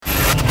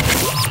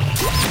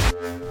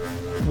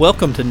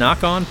Welcome to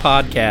Nock On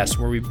Podcast,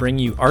 where we bring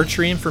you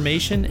archery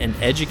information and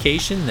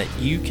education that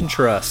you can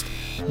trust.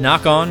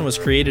 Nock On was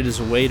created as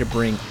a way to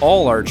bring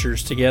all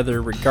archers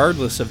together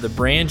regardless of the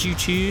brand you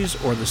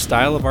choose or the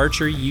style of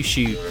archery you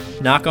shoot.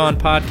 Nock On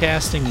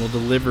Podcasting will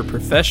deliver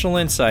professional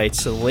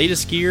insights to the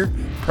latest gear,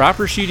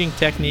 proper shooting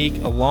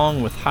technique,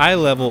 along with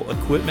high-level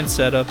equipment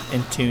setup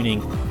and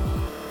tuning.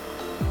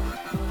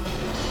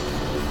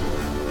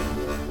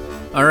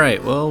 All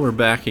right, well, we're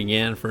back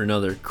again for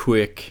another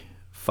quick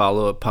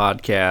follow-up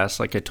podcast.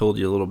 Like I told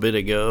you a little bit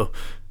ago,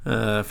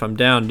 if I'm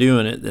down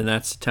doing it, then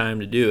that's the time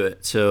to do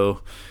it.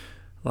 So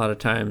a lot of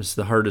times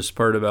the hardest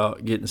part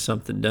about getting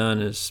something done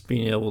is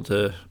being able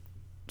to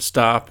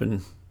stop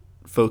and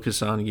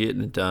focus on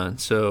getting it done.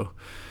 So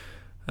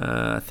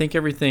I think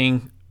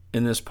everything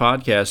in this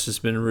podcast has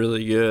been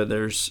really good.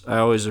 I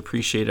always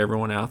appreciate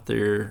everyone out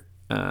there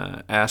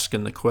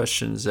asking the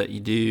questions that you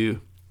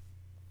do.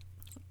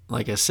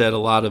 Like I said, a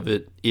lot of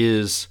it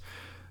is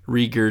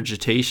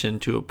regurgitation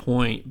to a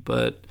point,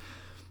 but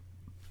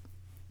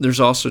there's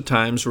also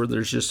times where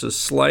there's just a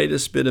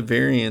slightest bit of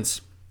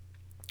variance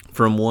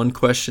from one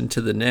question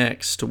to the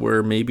next, to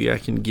where maybe I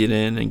can get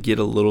in and get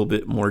a little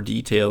bit more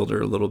detailed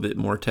or a little bit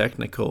more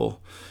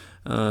technical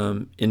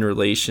in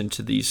relation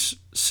to these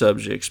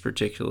subjects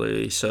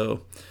particularly.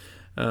 So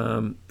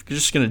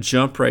just going to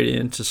jump right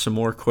into some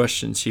more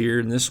questions here,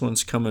 and this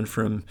one's coming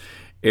from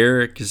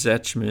Eric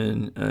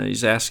Zetchman.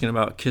 He's asking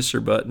about kisser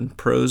button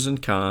pros and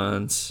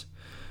cons.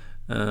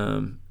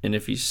 And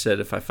if he said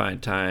if I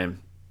find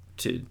time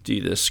to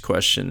do this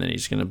question, then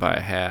he's going to buy a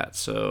hat.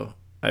 So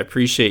I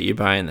appreciate you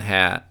buying the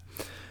hat.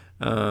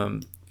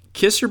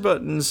 Kisser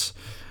buttons,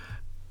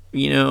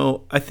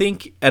 I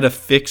think at a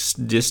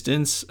fixed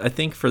distance, I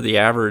think for the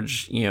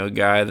average,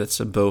 guy that's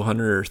a bow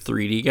hunter or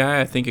 3D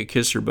guy, I think a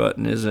kisser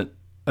button isn't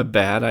a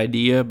bad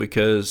idea,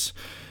 because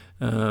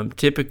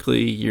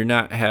typically you're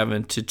not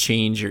having to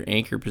change your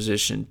anchor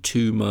position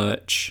too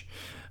much,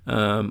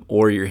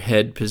 or your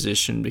head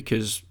position,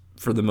 because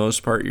for the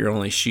most part you're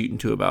only shooting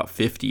to about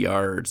 50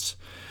 yards.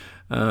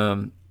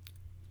 And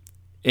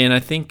I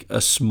think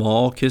a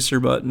small kisser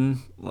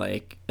button,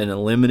 like an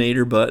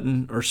eliminator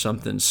button or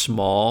something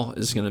small,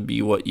 is going to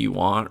be what you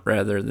want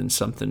rather than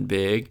something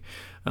big.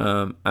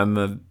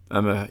 I'm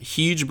a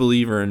huge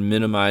believer in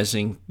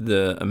minimizing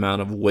the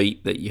amount of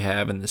weight that you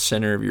have in the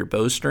center of your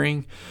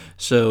bowstring.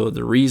 So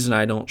the reason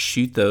I don't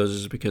shoot those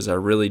is because I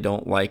really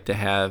don't like to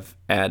have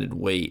added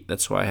weight.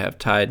 That's why I have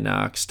tied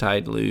nocks,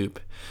 tied loop.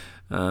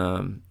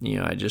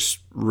 I just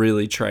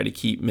really try to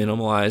keep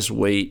minimalized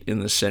weight in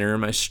the center of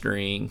my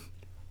string,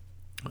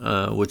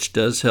 which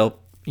does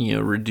help,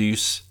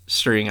 reduce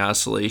string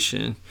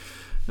oscillation,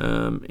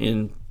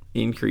 and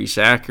increase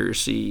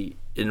accuracy,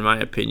 in my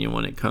opinion,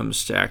 when it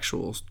comes to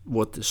actual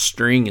what the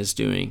string is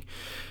doing.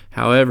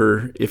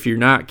 However, if you're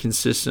not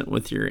consistent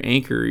with your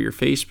anchor or your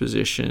face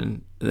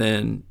position,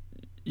 then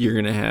you're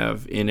going to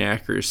have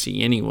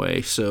inaccuracy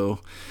anyway. So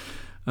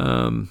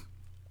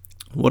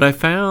what I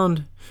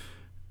found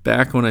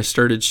back when I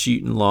started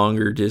shooting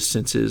longer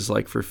distances,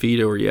 like for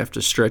FIDO, where you have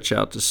to stretch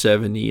out to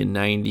 70 and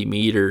 90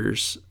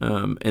 meters,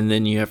 and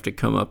then you have to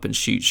come up and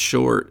shoot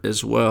short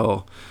as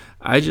well,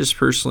 I just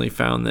personally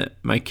found that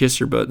my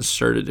kisser buttons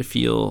started to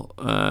feel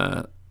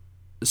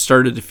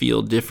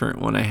different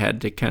when I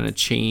had to kind of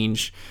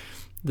change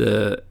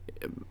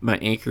my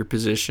anchor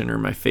position or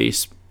my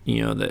face,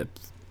 the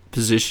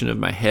position of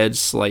my head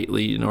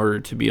slightly, in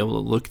order to be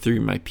able to look through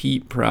my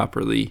peep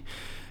properly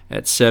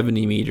at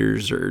 70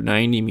 meters or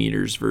 90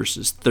 meters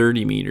versus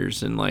 30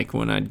 meters. And like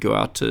when I'd go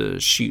out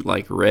to shoot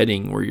like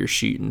Redding, where you're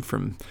shooting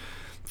from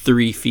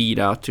 3 feet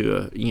out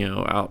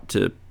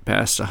to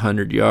past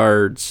 100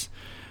 yards,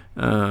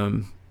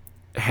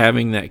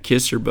 having that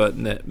kisser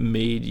button that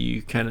made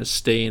you kind of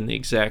stay in the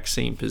exact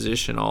same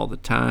position all the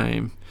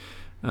time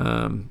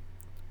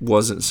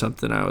wasn't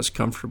something I was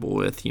comfortable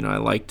with. I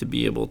like to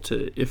be able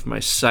to, if my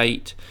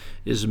sight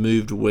is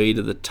moved way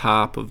to the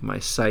top of my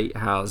sight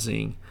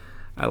housing,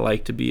 I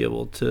like to be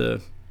able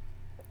to,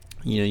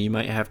 you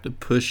might have to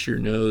push your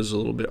nose a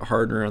little bit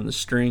harder on the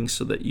string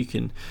so that you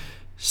can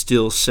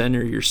still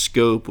center your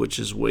scope, which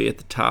is way at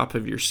the top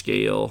of your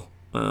scale,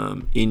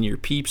 in your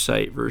peep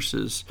sight,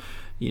 versus,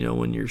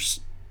 when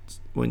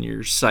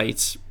your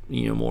sight's,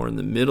 more in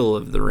the middle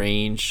of the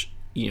range,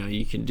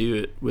 you can do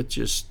it with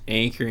just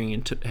anchoring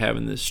and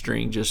having the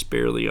string just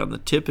barely on the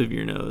tip of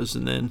your nose.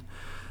 And then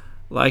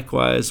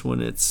likewise,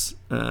 when it's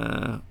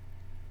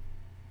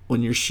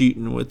when you're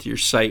shooting with your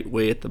sight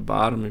way at the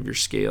bottom of your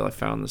scale, I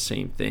found the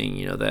same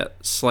thing. That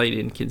slight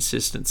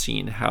inconsistency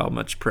in how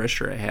much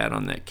pressure I had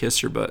on that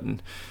kisser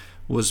button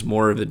was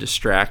more of a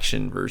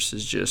distraction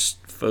versus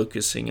just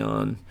focusing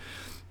on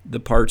the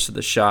parts of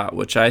the shot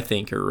which I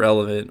think are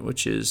relevant,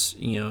 which is,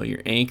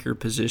 your anchor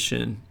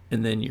position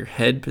and then your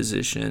head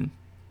position.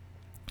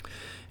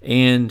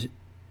 And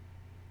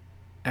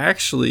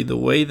actually, the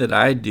way that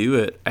I do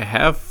it, I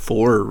have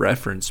 4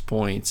 reference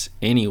points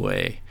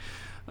anyway.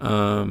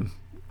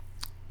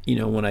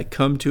 When I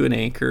come to an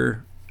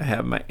anchor, I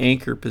have my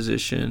anchor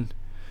position,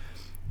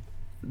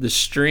 the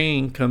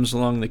string comes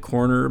along the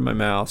corner of my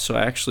mouth, so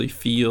I actually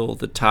feel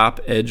the top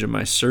edge of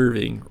my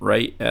serving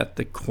right at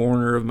the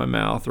corner of my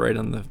mouth, right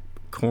on the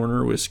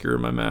corner whisker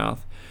of my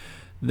mouth.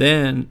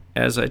 Then,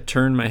 as I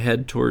turn my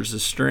head towards the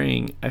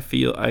string, I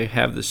feel I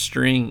have the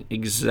string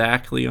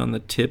exactly on the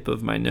tip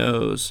of my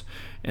nose,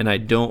 and I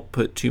don't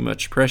put too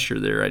much pressure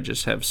there. I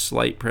just have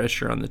slight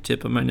pressure on the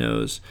tip of my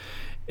nose.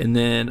 And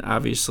then,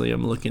 obviously,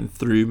 I'm looking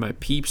through my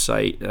peep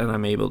sight, and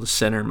I'm able to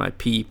center my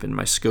peep and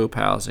my scope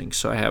housing.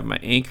 So I have my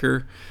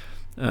anchor,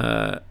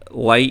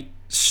 light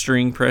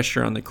string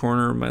pressure on the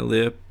corner of my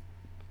lip,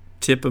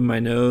 tip of my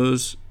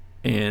nose,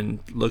 and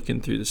looking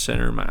through the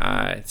center of my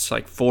eye. It's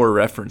like 4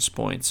 reference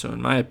points. So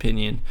in my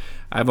opinion,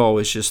 I've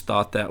always just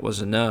thought that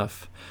was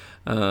enough.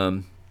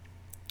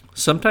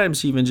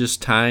 Sometimes even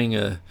just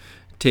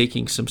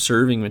taking some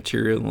serving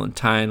material and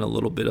tying a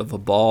little bit of a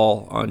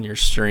ball on your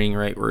string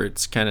right where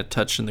it's kind of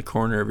touching the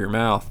corner of your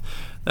mouth,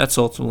 that's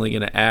ultimately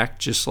going to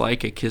act just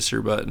like a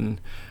kisser button,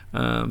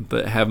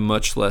 but have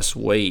much less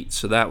weight.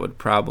 So that would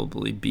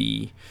probably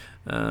be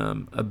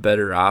a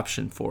better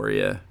option for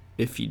you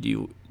if you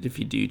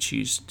do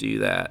choose to do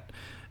that.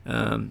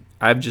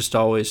 I've just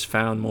always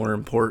found more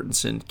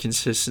importance in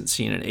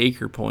consistency in an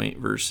anchor point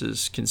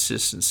versus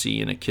consistency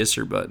in a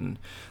kisser button.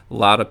 A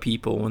lot of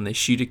people, when they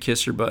shoot a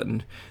kisser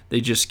button, they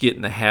just get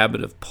in the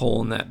habit of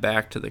pulling that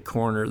back to the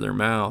corner of their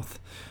mouth,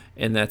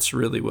 and that's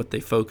really what they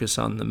focus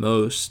on the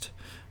most.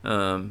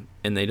 And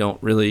they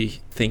don't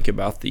really think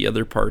about the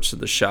other parts of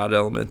the shot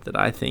element that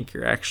I think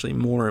are actually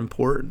more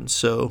important.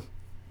 So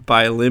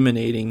by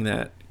eliminating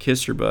that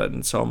kisser button,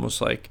 it's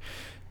almost like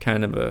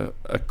kind of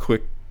a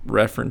quick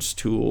reference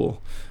tool.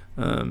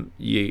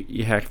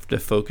 You have to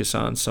focus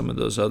on some of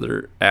those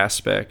other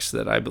aspects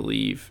that I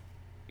believe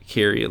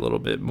carry a little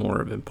bit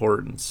more of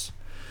importance.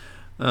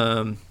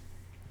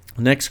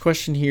 Next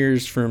question here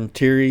is from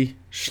Terry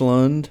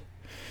Schlund.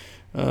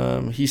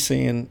 He's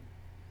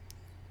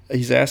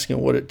asking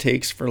what it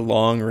takes for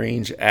long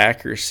range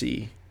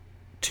accuracy,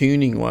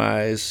 tuning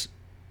wise,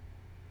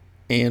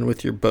 and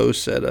with your bow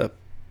setup,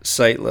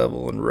 sight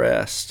level, and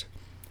rest.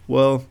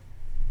 Well,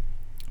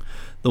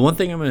 the one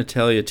thing I'm going to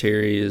tell you,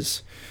 Terry,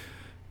 is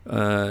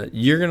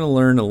you're going to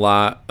learn a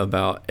lot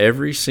about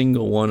every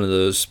single one of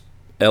those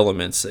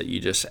elements that you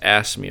just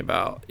asked me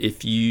about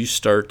if you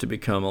start to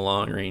become a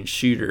long-range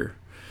shooter.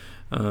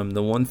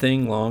 The one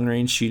thing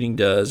long-range shooting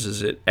does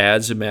is it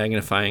adds a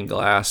magnifying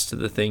glass to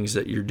the things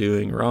that you're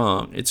doing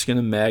wrong. It's going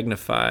to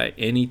magnify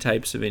any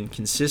types of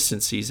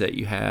inconsistencies that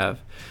you have.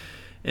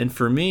 And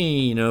for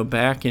me,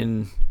 back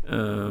in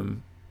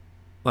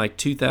like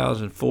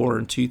 2004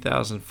 and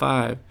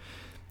 2005,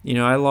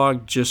 I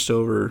logged just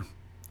over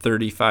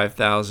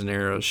 35,000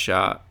 arrows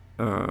shot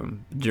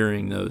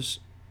during those,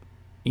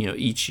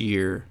 each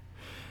year.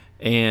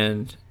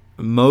 And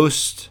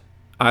most,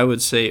 I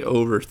would say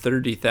over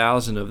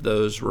 30,000 of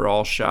those were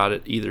all shot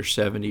at either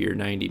 70 or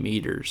 90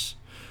 meters.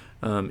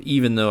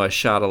 Even though I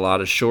shot a lot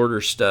of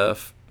shorter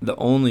stuff, the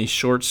only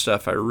short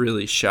stuff I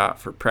really shot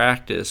for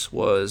practice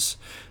was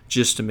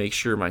just to make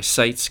sure my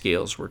sight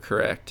scales were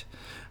correct.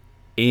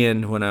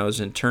 And when I was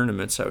in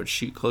tournaments, I would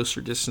shoot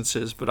closer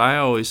distances. But I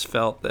always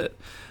felt that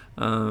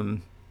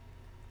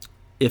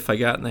if I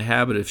got in the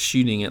habit of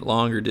shooting at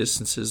longer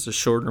distances, the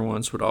shorter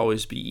ones would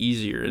always be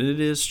easier. And it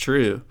is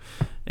true.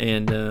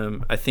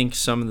 And I think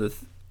some of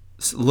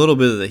a little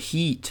bit of the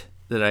heat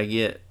that I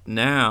get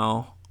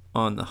now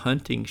on the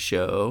hunting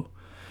show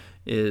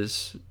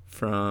is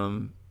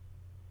from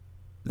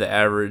the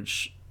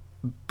average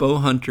bow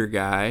hunter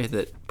guy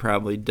that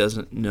probably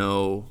doesn't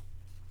know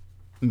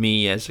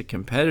me as a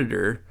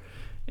competitor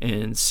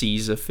and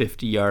sees a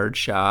 50-yard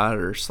shot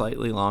or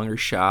slightly longer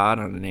shot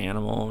on an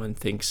animal and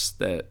thinks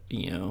that,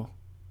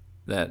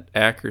 that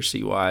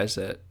accuracy-wise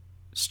that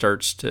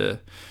starts to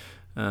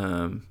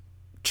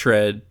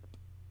tread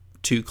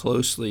too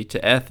closely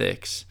to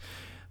ethics.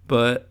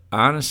 But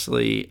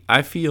honestly,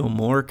 I feel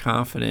more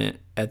confident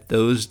at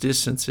those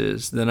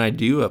distances than I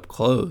do up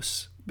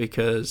close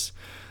because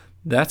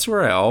that's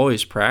where I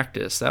always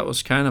practice. That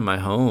was kind of my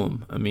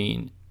home. I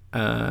mean,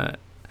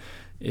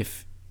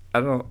 if I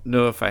don't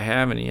know if I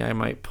have any, I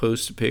might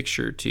post a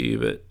picture or two,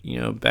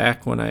 but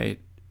back when I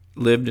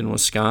lived in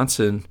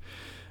Wisconsin,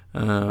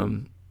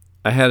 I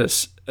had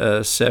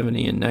a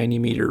 70 and 90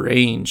 meter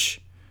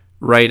range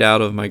right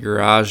out of my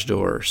garage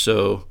door.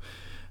 So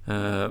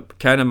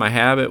kind of my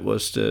habit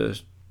was to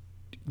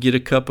get a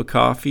cup of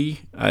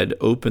coffee, I'd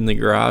open the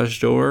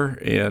garage door,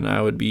 and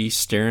I would be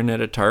staring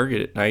at a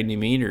target at 90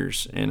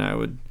 meters, and I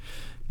would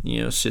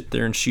sit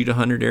there and shoot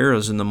 100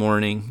 arrows in the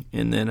morning,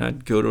 and then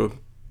I'd go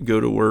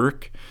to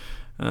work.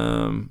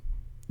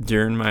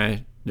 During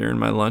my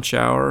lunch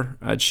hour,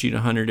 I'd shoot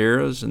 100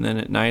 arrows, and then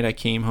at night I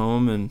came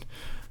home and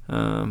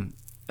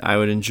I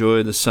would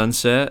enjoy the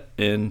sunset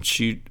and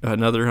shoot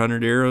another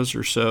 100 arrows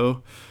or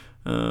so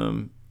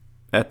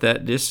at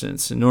that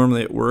distance. And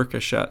normally at work I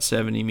shot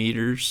 70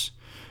 meters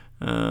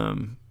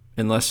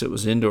unless it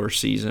was indoor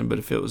season, but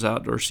if it was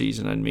outdoor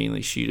season I'd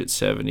mainly shoot at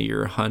 70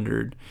 or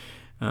 100.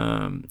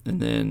 And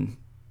then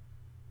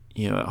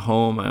at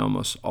home I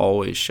almost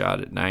always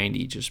shot at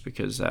 90 just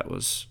because that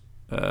was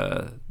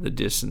the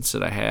distance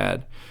that I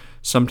had.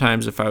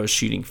 Sometimes if I was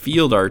shooting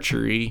field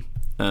archery,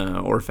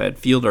 or if I had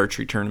field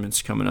archery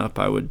tournaments coming up,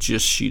 I would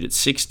just shoot at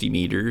 60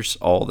 meters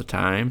all the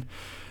time.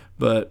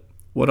 But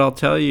what I'll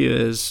tell you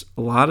is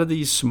a lot of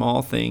these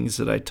small things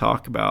that I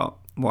talk about,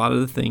 a lot of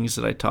the things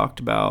that I talked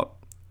about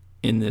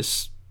in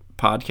this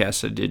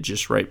podcast I did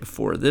just right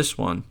before this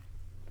one,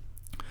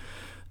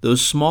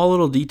 those small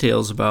little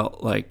details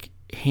about like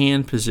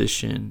hand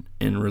position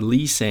and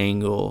release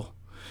angle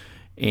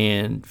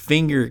and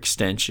finger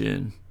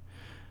extension,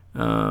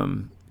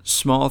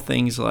 small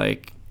things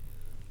like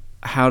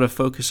how to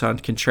focus on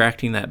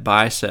contracting that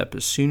bicep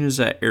as soon as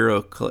that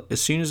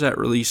as soon as that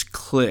release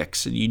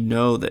clicks and you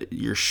know that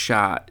your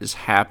shot is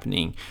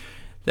happening,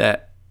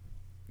 that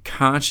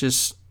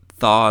conscious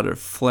thought of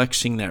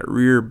flexing that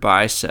rear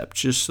bicep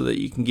just so that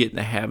you can get in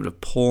the habit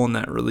of pulling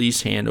that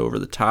release hand over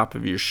the top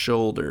of your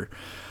shoulder.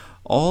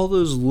 All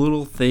those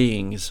little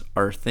things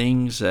are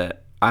things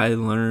that I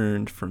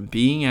learned from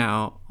being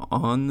out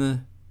on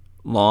the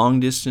long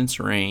distance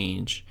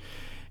range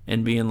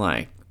and being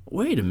like,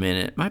 wait a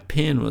minute, my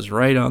pin was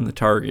right on the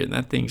target and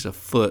that thing's a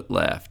foot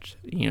left,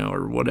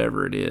 or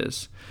whatever it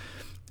is.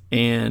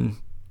 And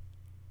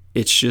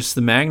it's just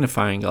the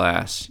magnifying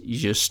glass. You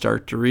just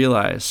start to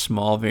realize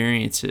small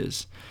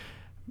variances.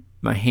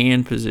 My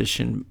hand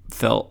position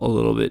felt a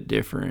little bit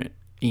different.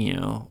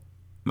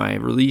 My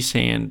release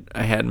hand,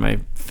 I had my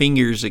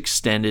fingers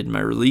extended.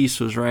 My release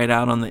was right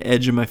out on the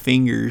edge of my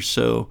fingers.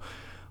 So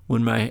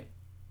when my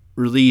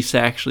release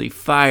actually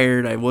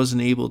fired, I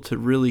wasn't able to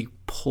really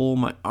pull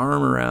my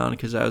arm around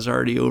because I was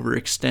already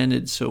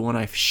overextended. So when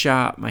I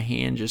shot, my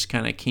hand just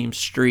kind of came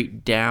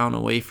straight down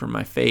away from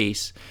my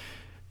face.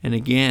 And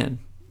again,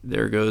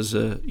 there goes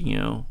a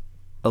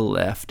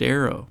left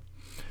arrow.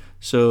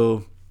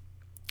 So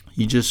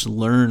you just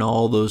learn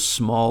all those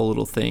small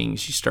little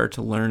things. You start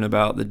to learn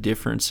about the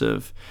difference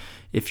of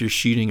if you're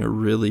shooting a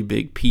really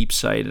big peep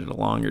sight at a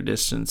longer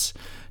distance,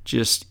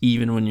 just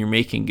even when you're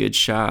making good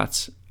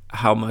shots,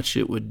 how much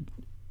it would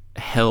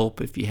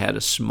help if you had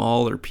a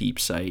smaller peep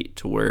sight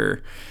to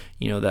where,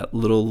 that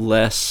little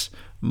less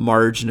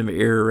margin of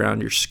error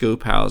around your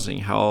scope housing,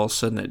 how all of a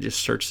sudden that just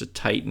starts to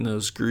tighten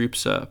those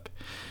groups up.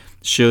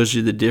 It shows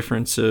you the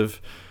difference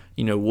of,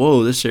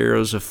 whoa, this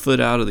arrow's a foot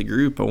out of the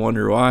group. I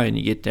wonder why. And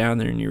you get down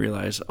there and you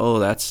realize, oh,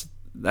 that's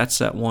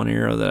that one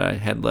arrow that I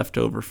had left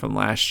over from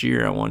last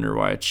year. I wonder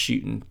why it's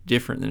shooting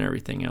different than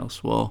everything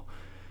else. Well,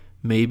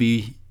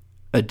 maybe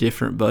a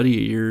different buddy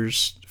of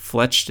yours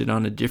fletched it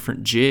on a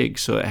different jig,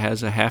 so it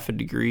has a 0.5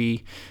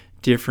 degree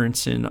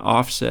difference in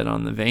offset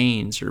on the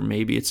vanes, or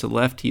maybe it's a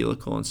left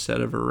helical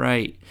instead of a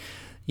right.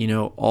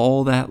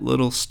 All that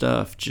little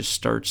stuff just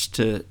starts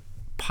to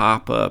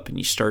pop up, and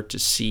you start to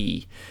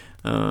see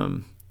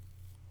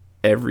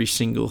every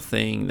single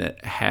thing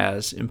that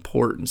has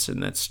importance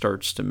and that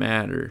starts to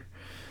matter.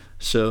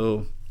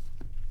 So,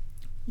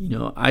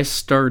 I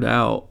start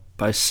out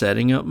by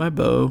setting up my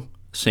bow,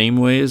 same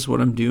way as what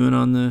I'm doing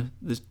on the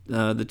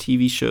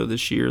TV show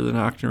this year, the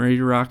Knocked and Ready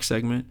to Rock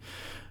segment.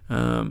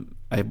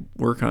 I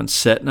work on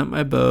setting up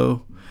my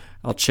bow.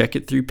 I'll check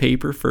it through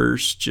paper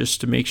first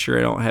just to make sure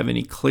I don't have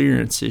any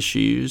clearance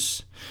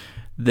issues.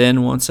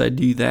 Then once I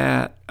do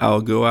that,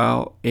 I'll go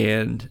out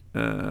and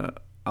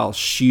I'll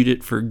shoot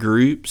it for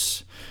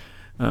groups.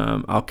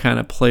 I'll kind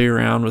of play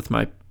around with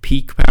my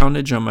peak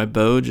poundage on my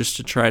bow just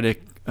to try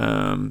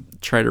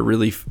to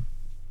really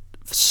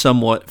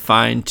somewhat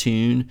fine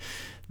tune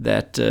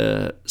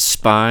that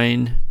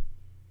spine,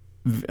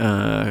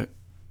 I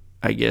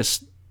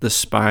guess the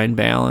spine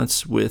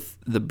balance with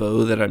the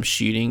bow that I'm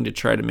shooting, to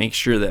try to make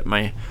sure that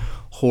my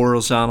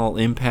horizontal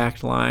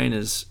impact line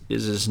is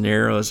as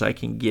narrow as I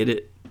can get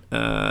it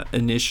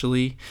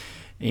initially,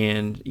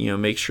 and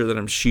make sure that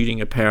I'm shooting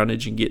a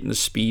poundage and getting the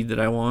speed that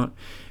I want.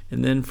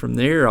 And then from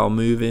there I'll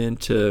move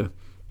into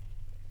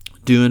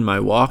doing my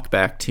walk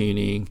back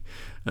tuning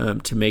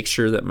to make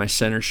sure that my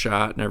center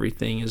shot and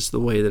everything is the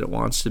way that it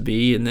wants to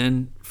be. And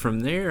then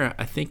from there,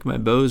 I think my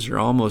bows are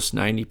almost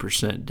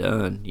 90%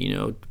 done,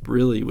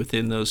 really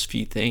within those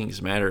few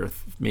things, matter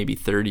of maybe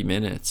 30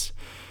 minutes.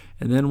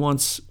 And then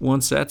once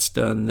that's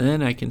done,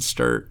 then I can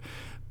start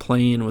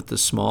playing with the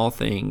small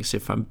things.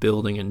 If I'm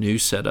building a new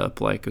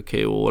setup, like,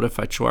 okay, well, what if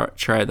I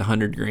try the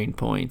 100 grain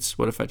points?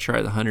 What if I try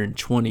the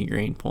 120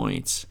 grain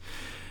points?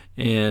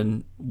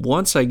 And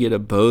once I get a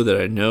bow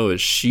that I know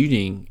is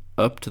shooting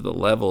up to the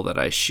level that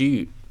I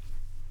shoot,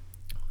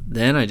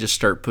 then I just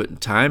start putting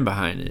time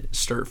behind it,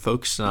 start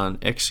focusing on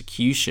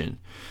execution.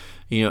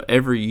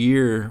 Every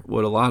year,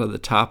 what a lot of the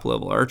top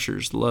level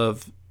archers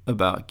love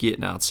about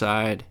getting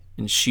outside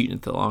and shooting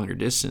at the longer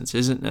distance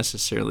isn't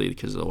necessarily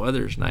because the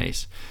weather's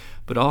nice,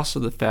 but also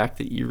the fact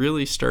that you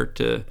really start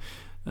to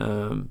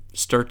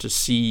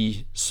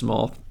see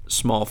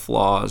small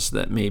flaws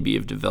that maybe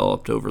have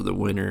developed over the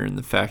winter, and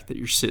the fact that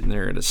you're sitting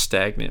there at a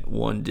stagnant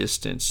one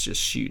distance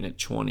just shooting at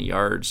 20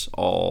 yards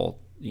all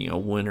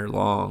winter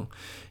long.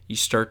 You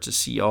start to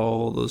see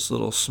all those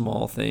little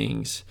small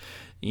things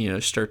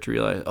start to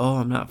realize, oh,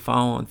 I'm not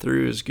following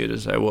through as good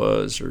as I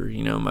was, or,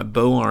 my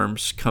bow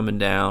arm's coming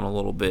down a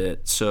little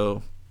bit.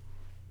 So,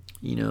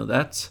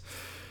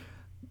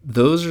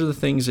 those are the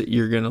things that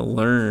you're going to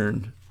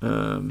learn,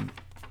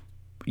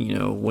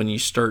 when you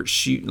start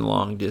shooting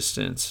long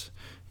distance.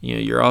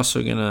 You'll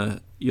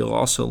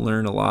also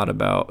learn a lot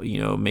about,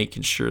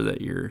 making sure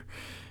that your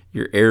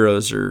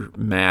arrows are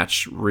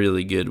matched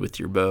really good with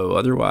your bow.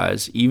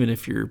 Otherwise, even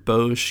if your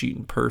bow is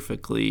shooting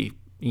perfectly,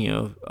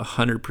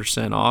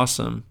 100%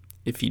 awesome,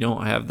 if you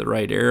don't have the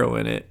right arrow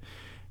in it,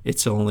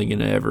 it's only going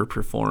to ever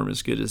perform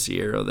as good as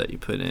the arrow that you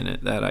put in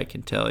it. That I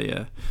can tell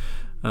you.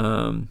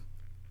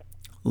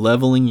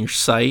 Leveling your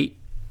sight,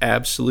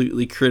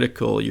 absolutely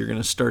critical. You're going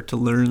to start to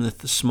learn that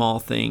the small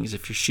things,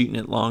 if you're shooting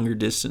at longer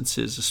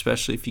distances,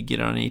 especially if you get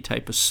on any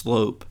type of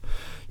slope,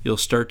 you'll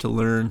start to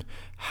learn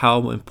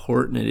how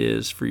important it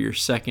is for your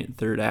second,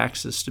 third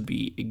axis to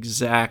be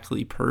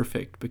exactly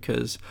perfect,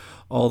 because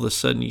all of a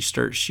sudden you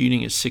start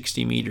shooting a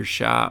 60-meter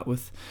shot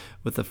with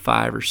a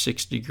 5 or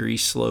 6 degree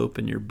slope,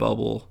 and your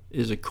bubble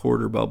is a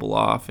quarter bubble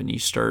off, and you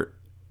start,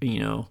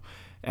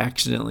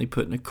 accidentally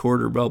putting a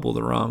quarter bubble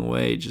the wrong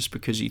way just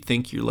because you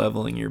think you're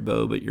leveling your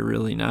bow, but you're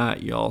really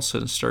not. You all of a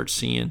sudden start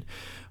seeing,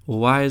 well,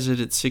 why is it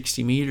at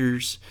 60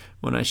 meters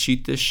when I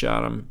shoot this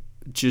shot, I'm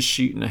just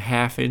shooting a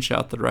half inch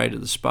out the right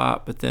of the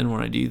spot, but then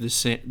when I do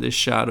this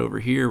shot over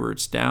here where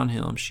it's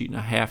downhill, I'm shooting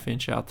a half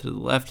inch out to the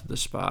left of the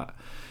spot.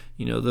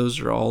 Those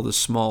are all the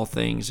small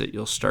things that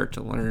you'll start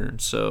to learn.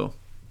 So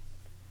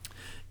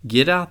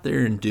get out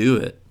there and do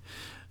it.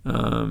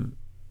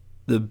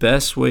 The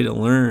best way to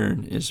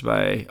learn is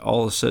by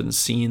all of a sudden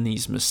seeing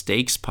these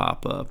mistakes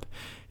pop up.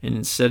 And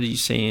instead of you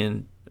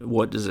saying,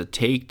 what does it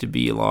take to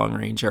be a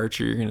long-range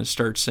archer, you're going to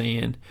start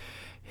saying,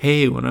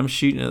 hey, when I'm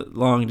shooting a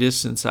long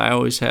distance, I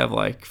always have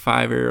like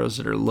 5 arrows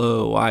that are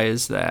low. Why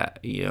is that?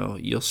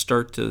 You'll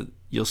start to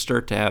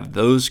have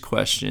those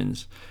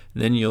questions.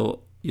 Then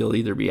you'll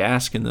either be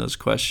asking those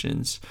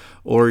questions,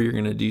 or you're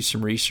going to do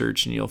some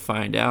research and you'll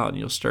find out, and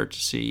you'll start to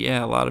see,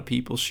 a lot of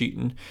people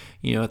shooting,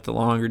 at the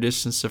longer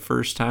distance the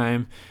first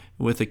time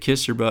with a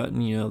kisser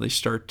button, they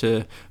start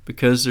to,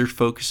 because they're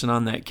focusing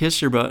on that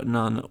kisser button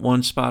on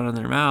one spot on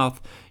their mouth,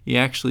 you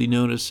actually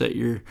notice that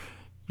your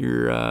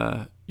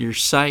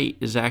sight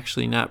is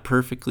actually not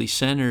perfectly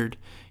centered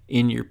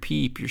in your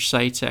peep. Your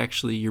sight's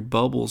actually, your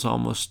bubble's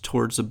almost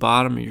towards the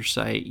bottom of your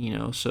sight,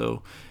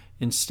 so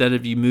instead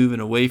of you moving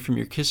away from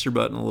your kisser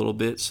button a little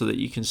bit so that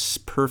you can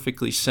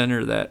perfectly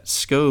center that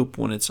scope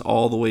when it's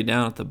all the way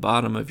down at the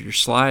bottom of your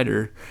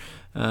slider,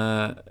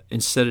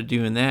 instead of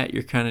doing that,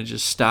 you're kind of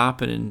just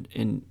stopping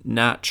and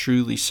not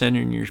truly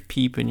centering your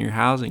peep and your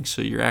housing,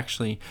 so you're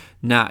actually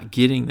not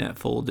getting that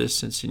full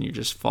distance and you're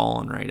just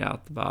falling right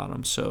out the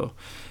bottom. So,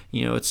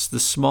 it's the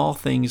small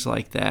things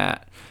like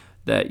that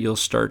you'll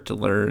start to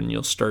learn,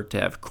 you'll start to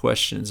have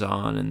questions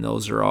on, and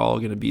those are all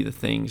going to be the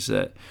things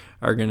that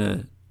are going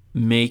to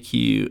make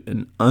you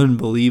an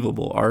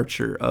unbelievable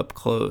archer up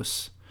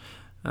close.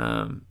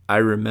 I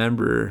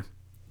remember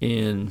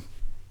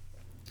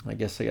I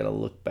guess I got to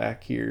look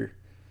back here.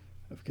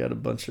 I've got a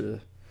bunch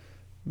of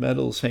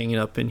medals hanging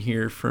up in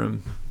here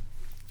from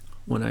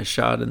when I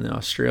shot in the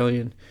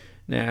Australian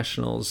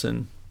Nationals,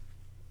 and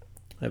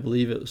I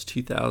believe it was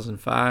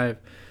 2005.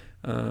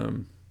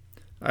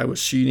 I was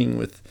shooting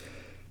with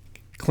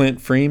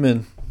Clint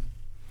Freeman,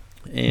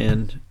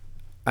 and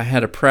I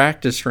had a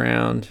practice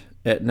round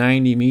at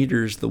 90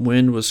 meters. The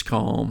wind was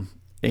calm,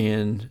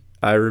 and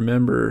I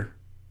remember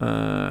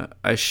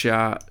I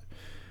shot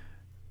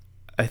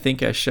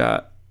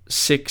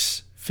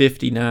 6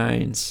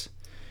 59s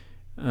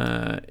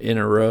in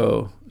a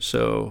row.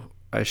 So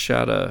I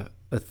shot a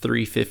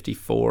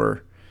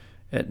 354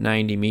 at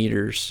 90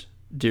 meters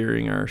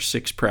during our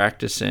 6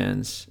 practice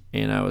ends,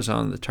 and I was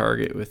on the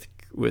target with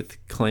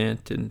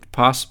Clint and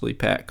possibly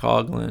Pat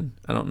Coughlin.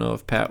 I don't know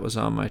if Pat was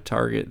on my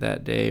target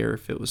that day or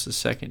if it was the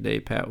second day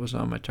Pat was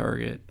on my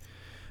target.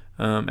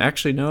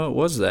 Actually, no, it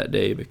was that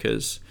day,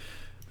 because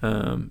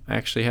I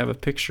actually have a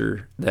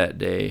picture that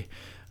day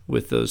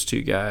with those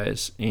two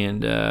guys.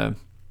 And I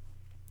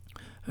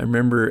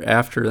remember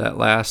after that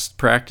last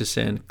practice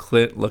end,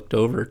 Clint looked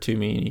over to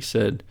me and he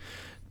said,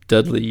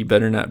 "Dudley, you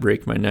better not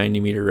break my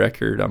 90-meter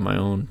record on my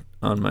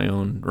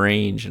own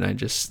range." And I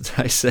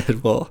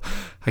said, "Well,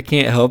 I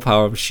can't help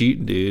how I'm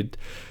shooting, dude."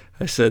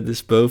 I said,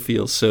 "This bow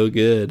feels so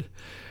good."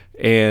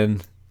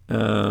 And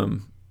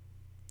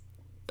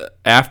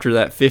after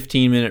that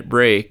 15-minute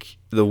break,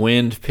 the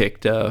wind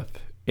picked up,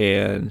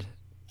 and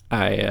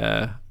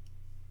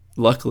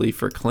luckily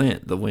for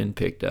Clint, the wind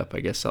picked up. I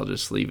guess I'll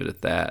just leave it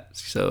at that.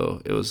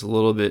 So it was a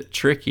little bit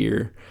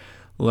trickier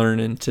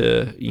learning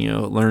to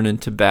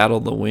battle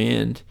the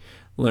wind,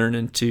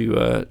 learning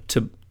to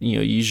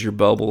use your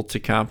bubble to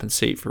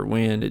compensate for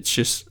wind. It's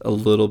just a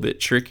little bit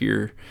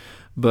trickier.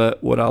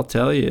 But what I'll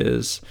tell you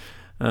is,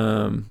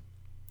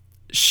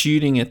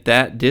 shooting at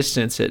that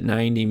distance at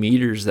 90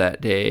 meters that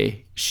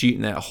day,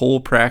 shooting that whole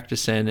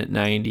practice end at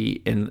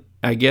 90, and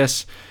I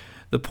guess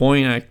the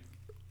point I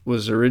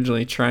was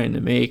originally trying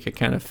to make, I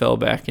kind of fell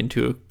back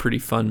into a pretty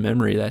fun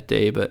memory that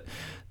day, but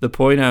the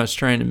point I was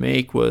trying to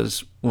make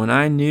was when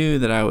I knew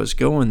that I was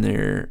going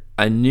there,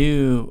 I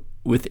knew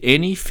with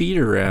any feed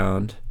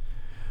around,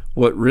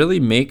 what really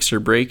makes or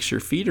breaks your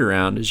feed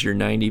around is your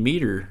 90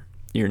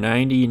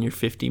 and your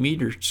 50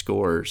 meter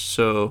scores.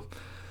 So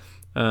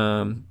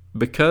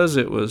because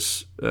it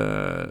was,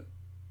 I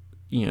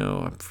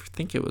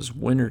think it was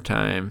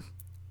wintertime.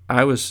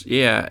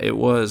 It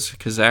was,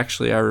 because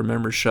actually I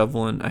remember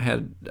shoveling. I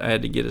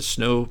had to get a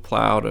snow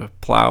plow to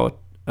plow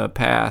a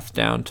path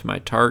down to my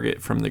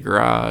target from the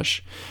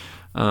garage.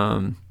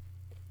 But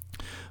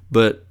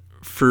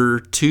for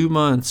 2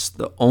 months,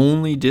 the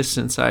only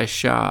distance I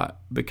shot,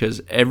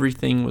 because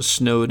everything was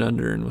snowed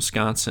under in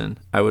Wisconsin,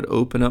 I would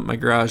open up my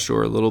garage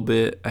door a little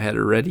bit. I had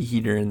a ready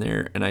heater in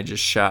there, and I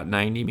just shot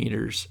 90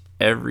 meters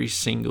every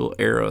single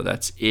arrow.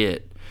 That's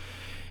it.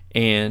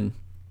 And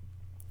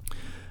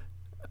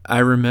I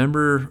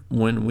remember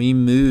when we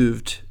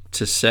moved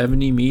to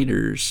 70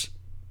 meters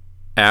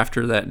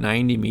after that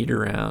 90 meter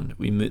round,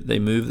 they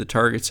moved the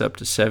targets up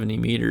to 70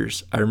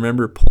 meters. I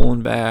remember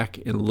pulling back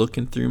and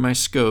looking through my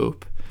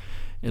scope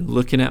and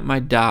looking at my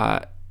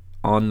dot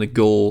on the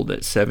gold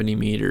at 70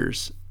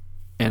 meters.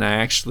 And I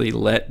actually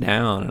let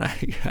down,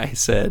 and I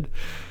said,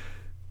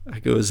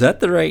 is that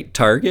the right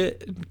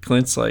target? And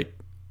Clint's like,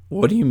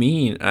 what do you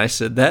mean? And I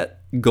said, that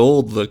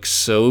gold looks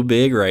so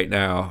big right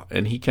now.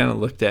 And he kind of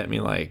looked at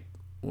me like,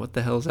 what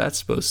the hell is that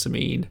supposed to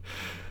mean?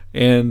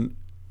 And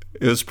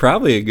it was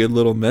probably a good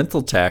little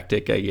mental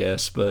tactic, I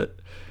guess, but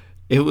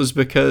it was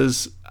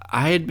because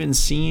I had been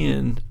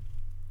seeing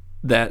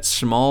that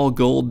small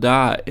gold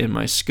dot in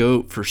my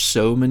scope for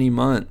so many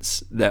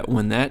months that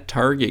when that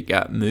target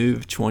got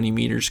moved 20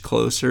 meters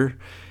closer,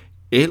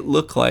 it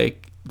looked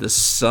like the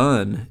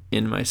sun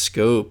in my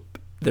scope.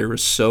 There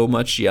was so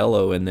much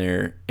yellow in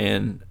there,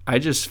 and I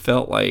just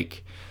felt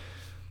like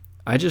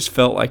I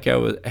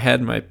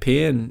had my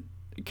pin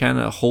kind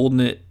of holding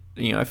it.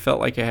 I felt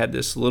like I had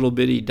this little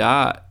bitty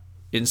dot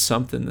in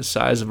something the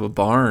size of a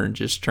barn,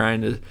 just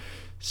trying to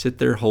sit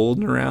there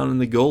holding around in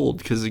the gold,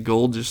 because the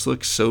gold just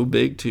looked so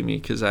big to me,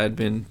 because I had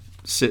been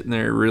sitting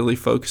there really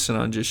focusing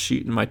on just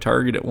shooting my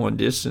target at one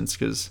distance,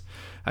 because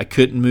I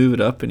couldn't move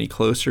it up any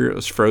closer. It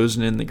was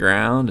frozen in the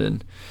ground.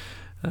 And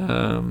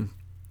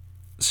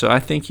so I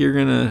think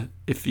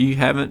if you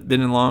haven't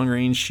been a long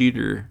range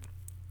shooter,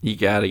 you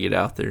got to get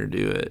out there and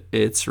do it.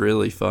 It's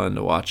really fun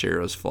to watch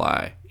arrows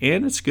fly,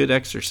 and it's good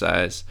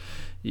exercise.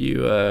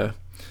 You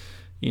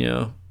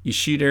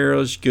shoot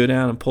arrows, you go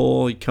down and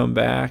pull, you come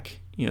back.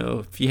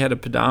 If you had a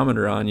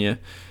pedometer on you,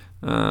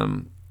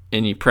 and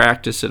you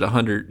practice at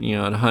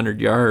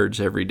 100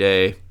 yards every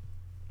day,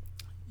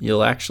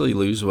 you'll actually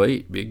lose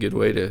weight. Be a good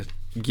way to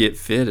get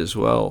fit as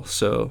well.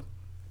 So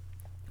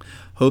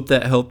hope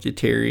that helped you,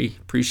 Terry.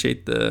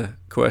 Appreciate the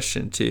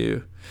question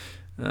too.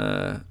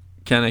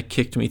 Kind of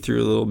kicked me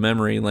through a little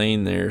memory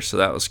lane there, so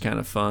that was kind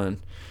of fun.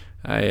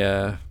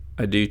 I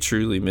do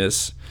truly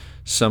miss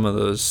some of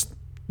those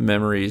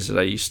memories that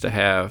I used to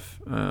have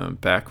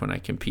back when I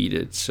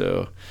competed.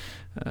 So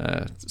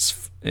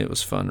it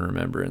was fun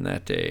remembering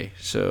that day.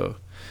 So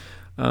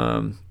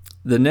the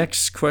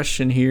next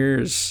question here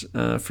is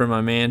from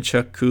my man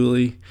Chuck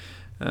Cooley.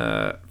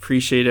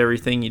 Appreciate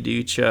everything you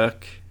do,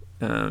 Chuck.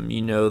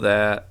 You know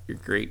that. You're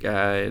a great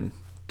guy and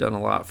done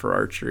a lot for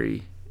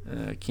archery.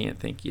 Can't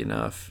thank you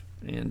enough.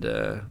 And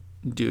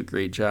you do a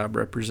great job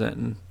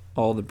representing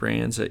all the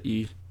brands that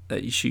you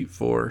shoot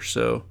for.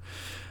 So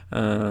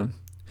kind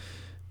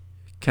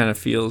of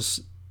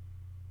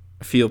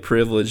feel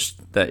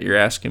privileged that you're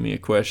asking me a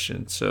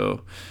question.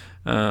 So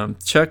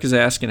Chuck is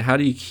asking, how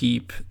do you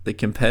keep the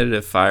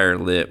competitive fire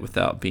lit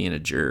without being a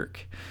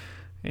jerk?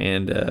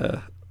 And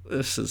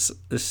this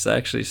is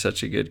actually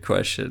such a good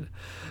question.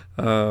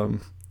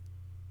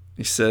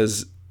 He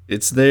says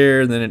it's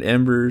there, then it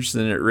embers,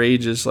 then it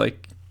rages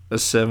like a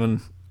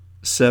seven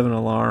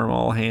alarm,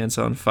 all hands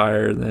on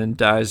fire, then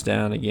dies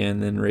down again,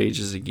 then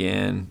rages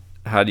again.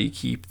 How do you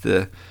keep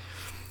the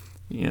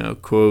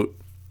quote,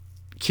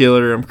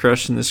 killer, I'm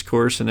crushing this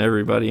course and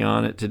everybody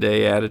on it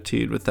today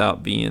attitude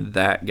without being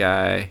that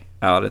guy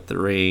out at the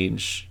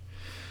range?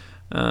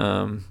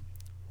 It's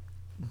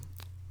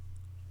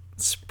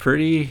a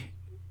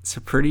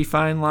pretty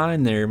fine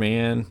line there,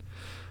 man.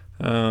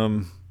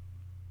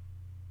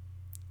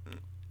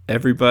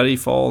 Everybody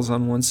falls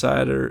on one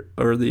side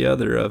or the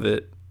other of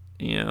it.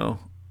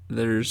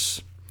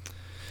 There's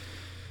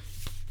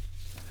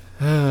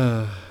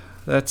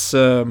that's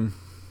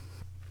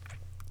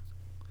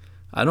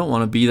I don't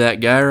want to be that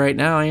guy right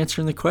now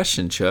answering the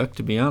question, Chuck,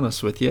 to be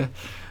honest with you.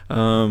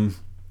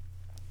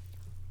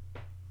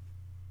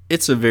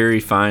 It's a very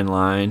fine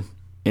line,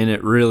 and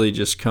it really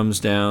just comes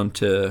down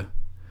to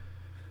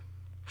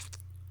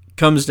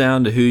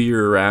who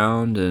you're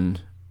around,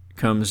 and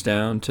comes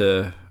down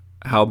to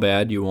how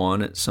bad you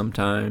want it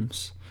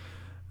sometimes.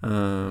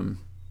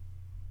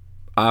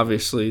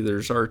 Obviously,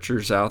 there's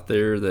archers out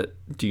there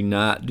that do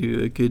not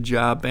do a good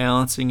job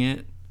balancing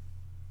it,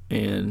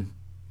 and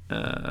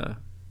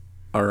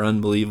are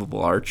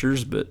unbelievable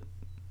archers, but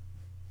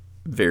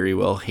very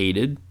well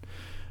hated.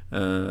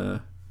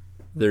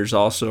 There's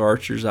also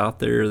archers out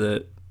there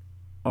that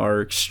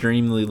are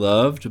extremely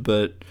loved,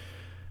 but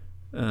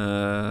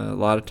a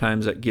lot of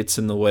times that gets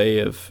in the way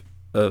of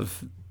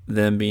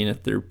them being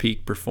at their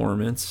peak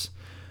performance.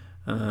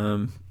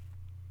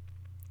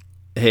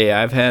 Hey,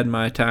 I've had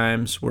my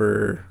times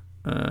where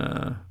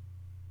I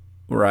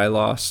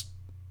lost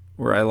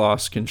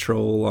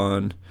control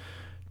on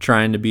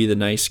trying to be the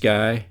nice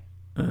guy.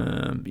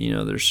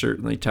 There's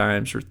certainly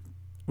times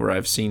where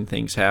I've seen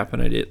things happen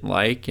I didn't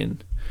like,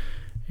 and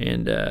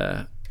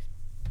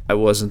I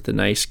wasn't the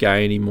nice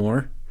guy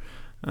anymore.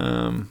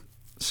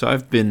 So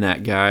I've been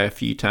that guy a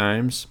few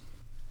times,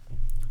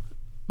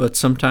 but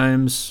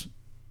sometimes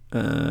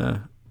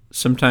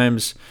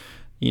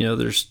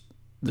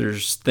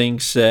there's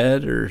things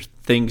said or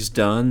things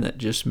done that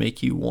just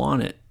make you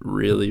want it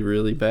really,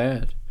 really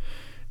bad.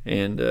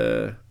 And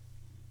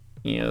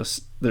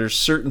there's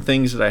certain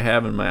things that I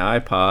have in my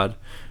iPod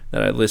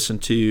that I listen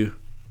to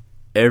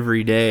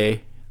every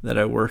day that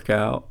I work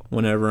out.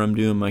 Whenever I'm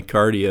doing my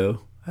cardio,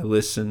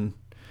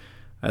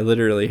 I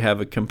literally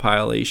have a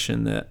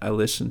compilation that I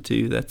listen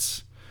to.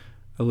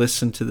 I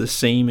listen to the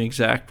same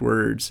exact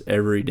words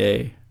every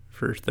day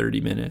for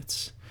 30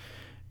 minutes.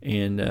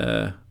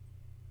 And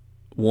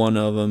one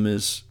of them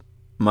is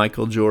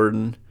Michael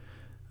Jordan.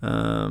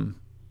 The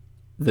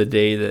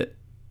day that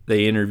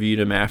they interviewed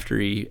him after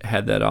he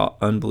had that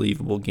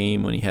unbelievable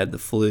game when he had the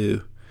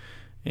flu.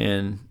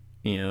 And,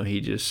 he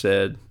just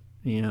said,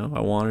 I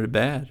wanted it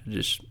bad.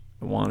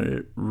 I wanted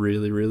it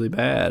really, really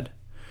bad.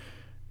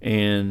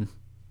 And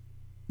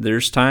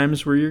there's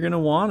times where you're going to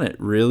want it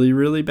really,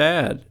 really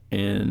bad.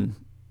 And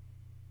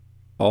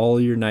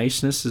all your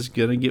niceness is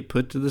going to get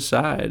put to the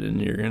side.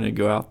 And you're going to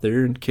go out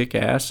there and kick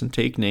ass and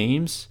take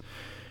names.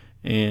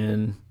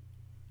 And,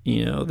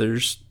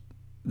 there's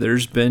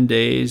been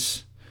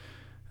days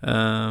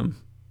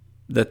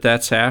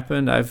that's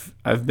happened.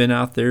 I've been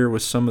out there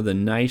with some of the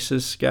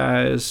nicest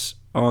guys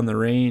on the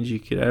range you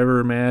could ever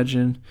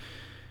imagine,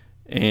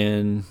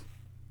 and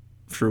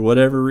for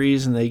whatever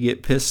reason they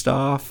get pissed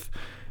off.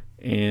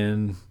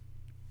 And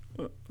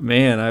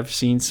man, I've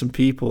seen some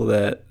people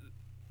that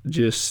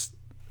just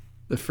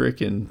the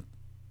freaking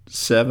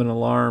 7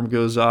 alarm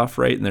goes off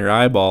right in their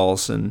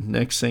eyeballs, and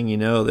next thing you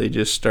know, they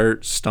just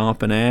start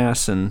stomping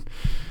ass. And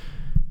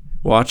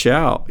watch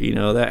out,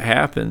 that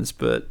happens.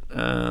 But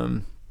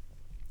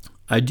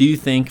I do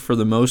think for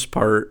the most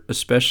part,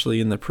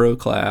 especially in the pro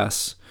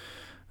class,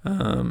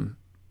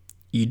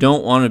 you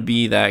don't want to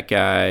be that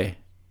guy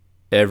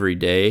every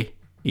day.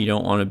 You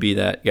don't want to be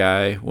that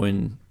guy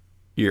when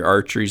your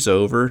archery's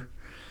over,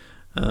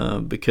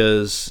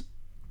 because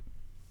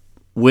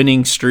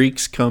winning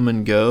streaks come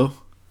and go.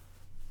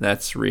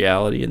 That's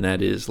reality, and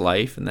that is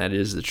life, and that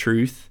is the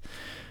truth.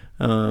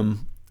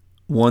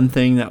 One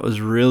thing that was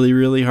really,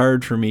 really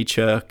hard for me,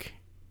 Chuck,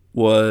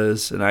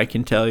 was, and I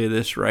can tell you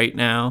this right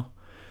now,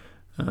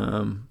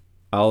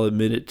 I'll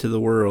admit it to the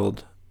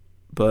world,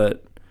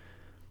 but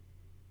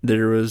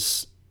there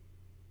was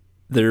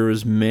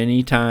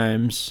many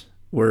times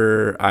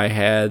where I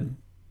had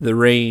the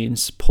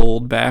reins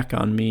pulled back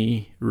on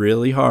me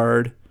really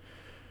hard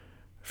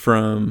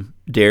from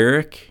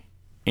Derek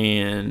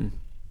and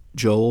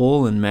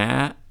Joel and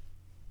Matt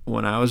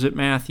when I was at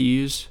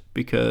Matthews,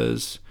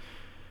 because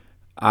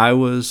I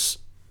was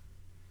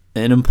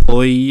an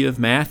employee of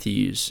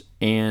Matthews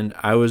and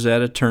I was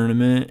at a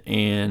tournament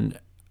and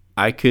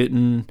I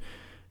couldn't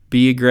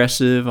be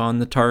aggressive on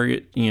the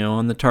target,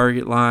 on the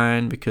target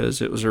line,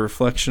 because it was a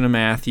reflection of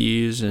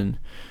Matthews. And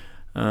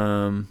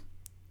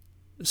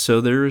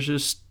so there was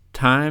just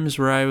times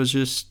where I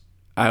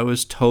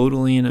was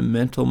totally in a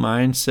mental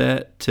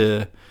mindset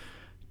to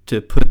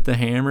put the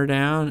hammer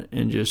down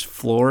and just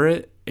floor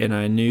it. And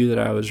I knew that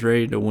I was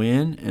ready to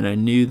win, and I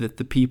knew that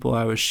the people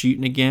I was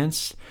shooting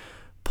against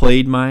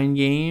played mind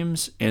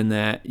games, and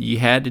that you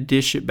had to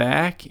dish it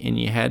back and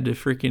you had to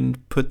freaking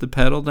put the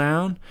pedal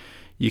down.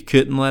 You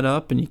couldn't let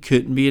up, and you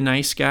couldn't be a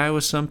nice guy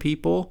with some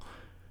people,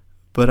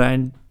 but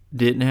I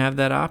didn't have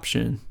that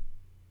option.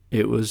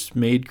 It was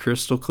made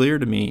crystal clear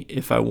to me.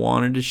 If I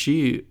wanted to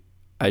shoot,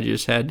 I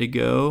just had to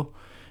go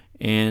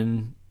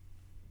and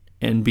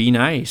be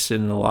nice.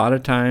 And a lot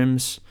of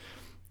times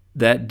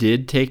that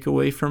did take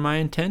away from my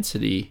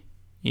intensity,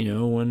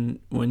 when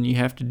you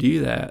have to do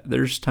that.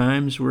 There's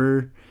times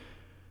where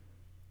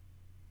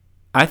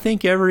I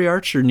think every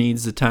archer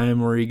needs the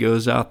time where he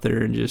goes out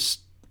there and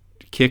just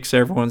kicks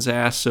everyone's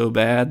ass so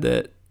bad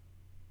that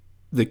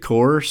the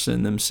course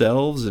and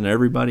themselves and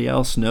everybody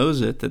else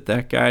knows it,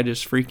 that guy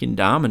just freaking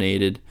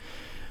dominated.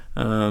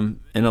 And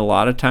a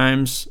lot of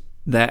times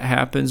that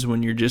happens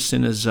when you're just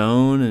in a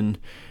zone and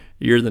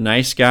you're the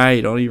nice guy.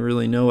 You don't even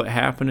really know what's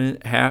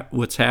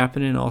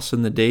happening. All of a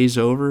sudden the day's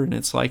over and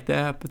it's like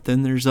that. But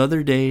then there's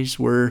other days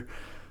where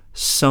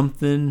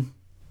something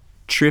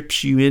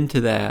trips you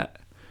into that.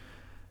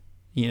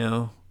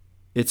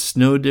 It's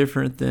no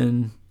different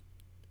than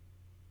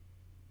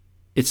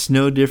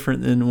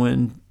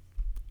when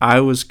I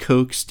was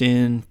coaxed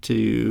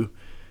into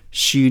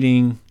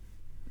shooting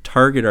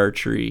target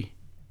archery.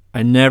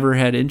 I never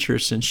had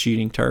interest in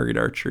shooting target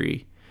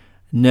archery.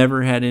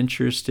 Never had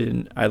interest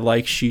in, I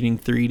like shooting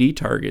 3D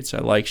targets. I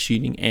like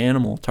shooting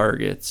animal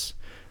targets.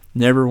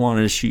 Never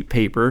wanted to shoot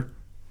paper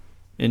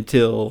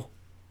until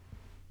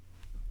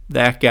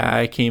that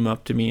guy came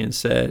up to me and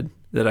said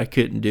that I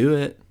couldn't do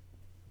it.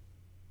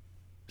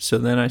 So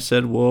then I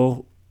said,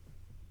 well,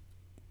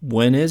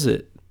 when is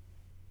it?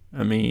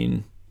 I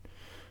mean,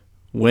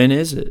 when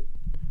is it?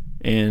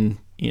 And,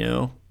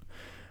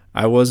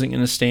 I wasn't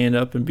going to stand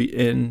up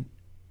and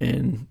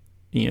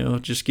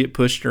just get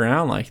pushed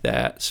around like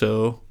that.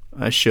 So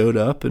I showed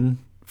up and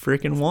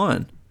freaking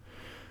won.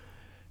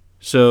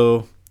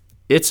 So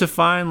it's a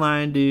fine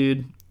line,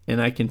 dude.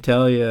 And I can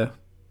tell you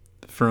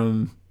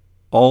from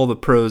all the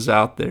pros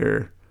out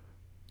there,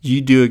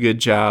 you do a good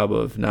job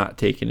of not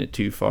taking it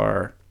too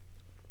far.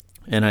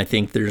 And I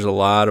think there's a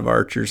lot of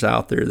archers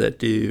out there that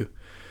do.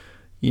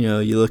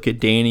 You look at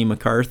Danny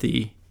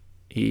McCarthy.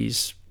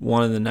 He's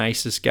one of the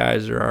nicest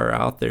guys there are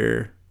out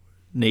there.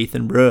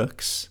 Nathan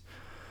Brooks.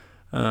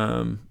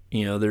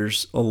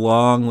 There's a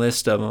long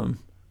list of them.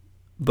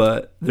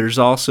 But there's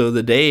also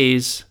the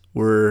days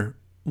when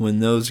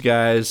those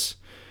guys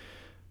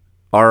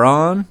are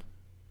on,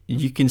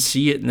 you can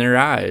see it in their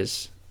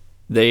eyes.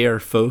 They are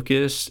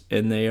focused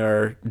and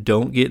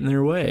don't get in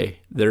their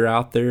way. They're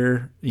out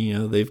there,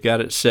 they've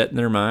got it set in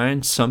their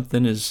mind.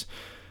 Something has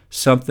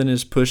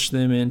pushed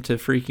them into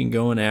freaking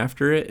going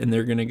after it, and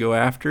they're going to go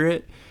after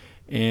it.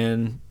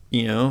 And,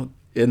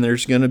 and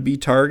there's going to be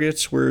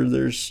targets where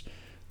there's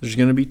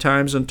going to be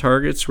times on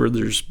targets where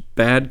there's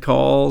bad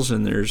calls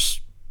and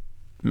there's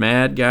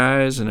mad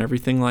guys and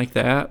everything like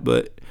that.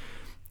 But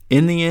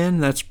in the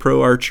end, that's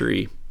pro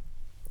archery.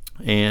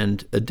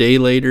 And a day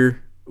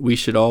later, we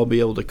should all be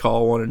able to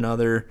call one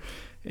another.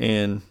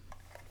 And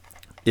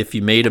if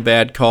you made a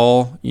bad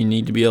call, you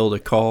need to be able to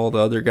call the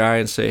other guy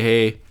and say,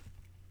 hey,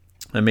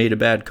 I made a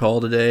bad call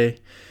today,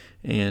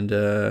 and,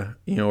 or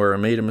I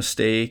made a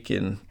mistake,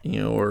 and,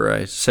 or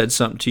I said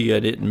something to you I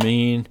didn't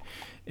mean,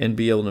 and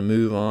be able to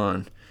move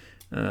on.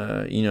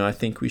 I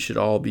think we should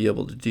all be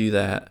able to do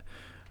that.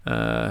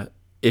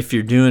 If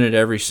you're doing it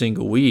every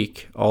single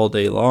week, all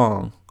day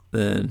long,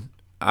 then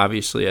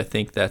obviously I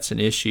think that's an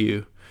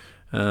issue.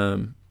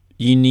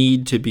 You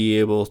need to be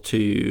able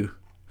to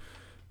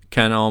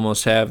kind of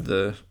almost have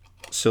the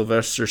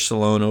Sylvester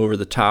Stallone over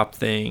the top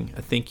thing.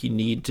 I think you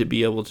need to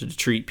be able to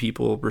treat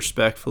people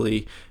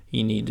respectfully.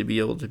 You need to be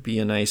able to be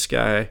a nice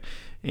guy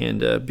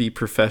and be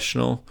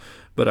professional.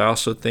 But I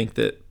also think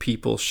that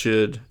people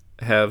should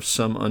have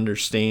some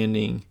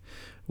understanding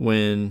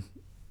when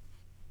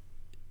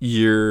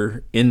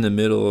you're in the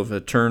middle of a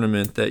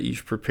tournament that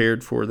you've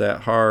prepared for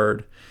that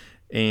hard,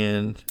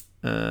 and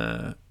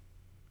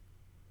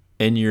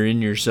you're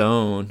in your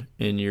zone,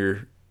 and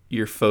you're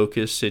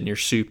focused, and you're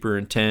super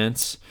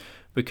intense,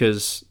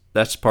 because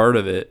that's part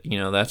of it.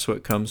 That's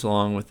what comes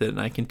along with it. And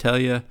I can tell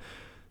you,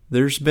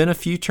 there's been a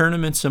few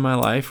tournaments in my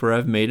life where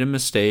I've made a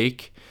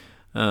mistake.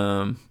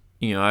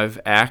 I've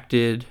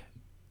acted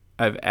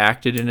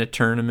in a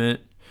tournament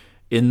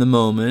in the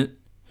moment,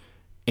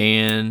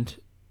 and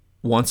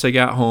once I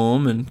got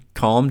home and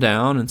calmed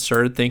down and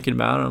started thinking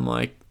about it, I'm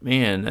like,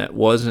 man, that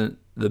wasn't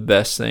the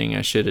best thing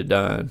I should have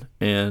done.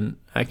 And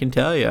I can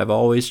tell you, I've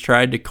always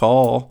tried to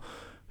call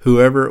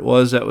whoever it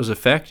was that was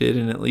affected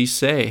and at least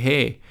say,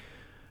 hey,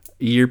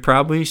 you're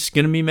probably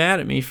going to be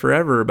mad at me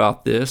forever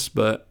about this,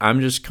 but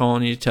I'm just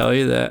calling you to tell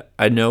you that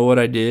I know what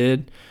I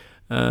did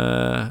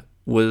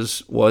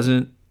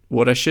wasn't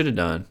what I should have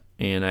done,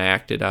 and I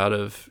acted out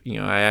of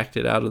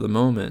the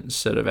moment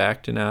instead of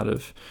acting out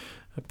of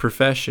a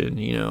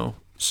profession.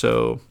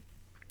 So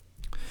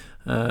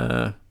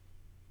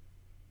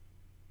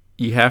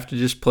you have to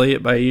just play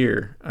it by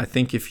ear. I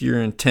think if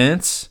you're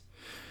intense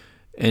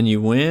and you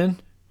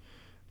win,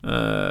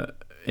 and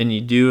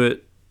you do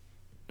it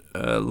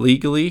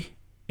legally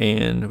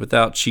and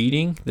without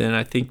cheating, then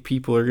I think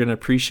people are going to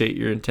appreciate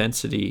your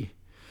intensity.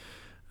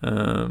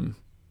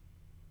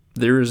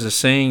 There is a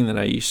saying that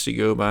I used to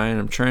go by, and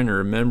I'm trying to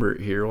remember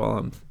it here while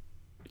I'm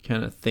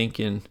kind of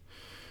thinking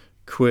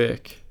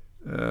quick.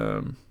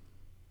 And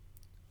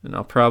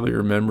I'll probably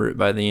remember it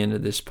by the end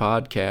of this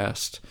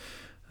podcast.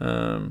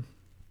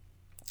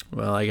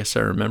 Well, I guess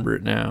I remember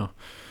it now.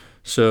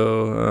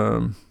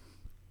 So,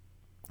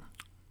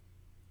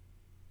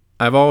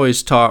 I've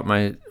always taught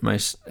my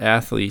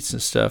athletes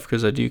and stuff,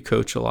 because I do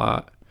coach a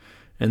lot.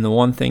 And the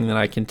one thing that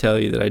I can tell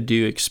you that I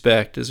do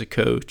expect as a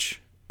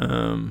coach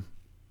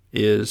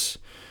is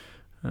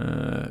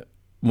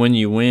when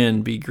you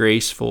win, be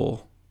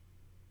graceful,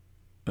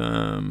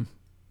 and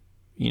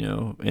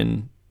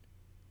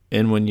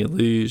when you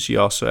lose, you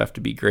also have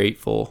to be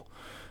grateful,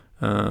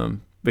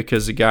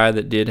 because the guy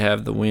that did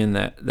have the win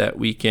that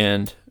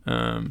weekend,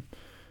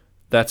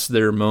 that's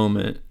their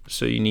moment.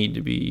 So you need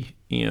to be,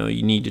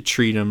 you need to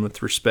treat them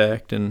with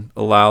respect and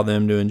allow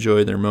them to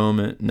enjoy their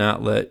moment,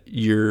 not let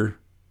your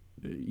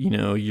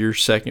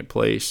second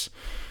place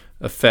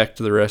affect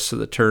the rest of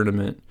the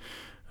tournament.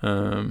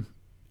 And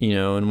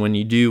when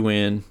you do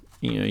win,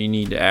 you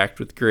need to act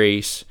with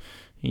grace.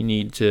 You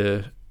need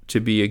to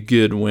be a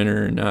good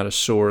winner and not a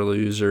sore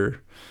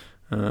loser.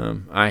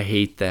 I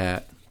hate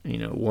that.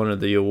 one of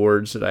the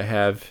awards that I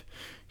have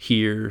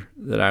here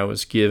that I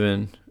was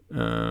given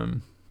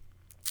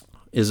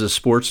is a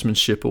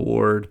sportsmanship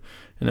award.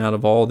 And out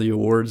of all the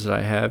awards that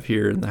I have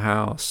here in the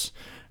house,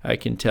 I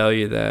can tell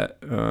you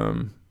that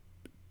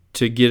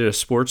to get a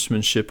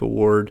sportsmanship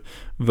award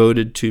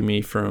voted to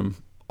me from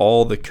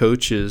all the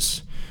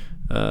coaches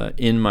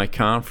in my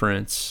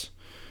conference,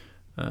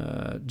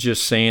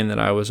 just saying that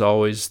I was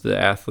always the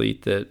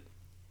athlete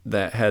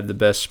that had the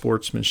best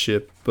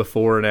sportsmanship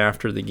before and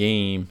after the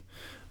game.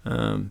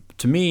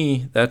 To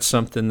me, that's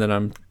something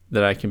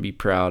that I can be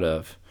proud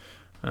of.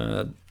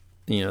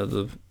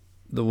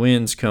 The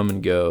wins come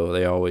and go;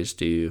 they always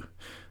do.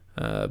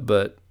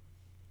 But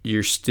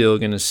you're still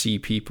going to see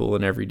people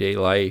in everyday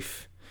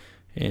life,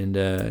 and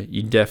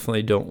you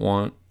definitely don't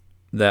want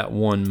that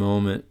one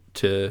moment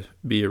to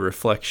be a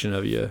reflection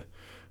of you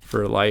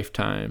for a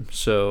lifetime.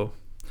 So,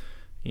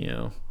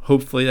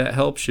 hopefully that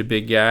helps you,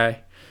 big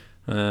guy.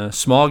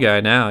 Small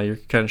guy now, you're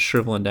kind of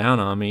shriveling down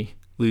on me,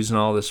 losing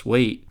all this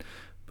weight.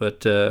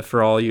 But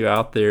for all you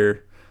out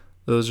there,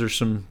 those are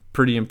some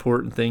pretty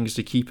important things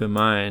to keep in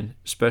mind,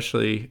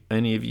 especially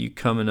any of you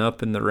coming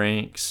up in the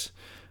ranks.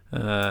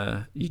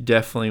 You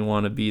definitely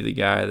want to be the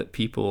guy that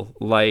people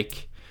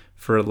like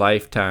for a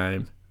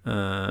lifetime.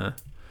 There's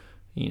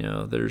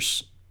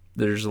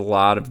a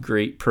lot of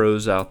great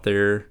pros out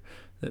there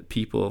that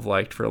people have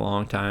liked for a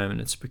long time, and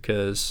it's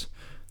because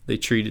they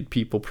treated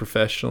people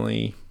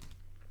professionally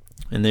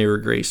and they were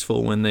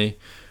graceful when they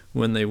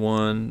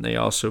won. They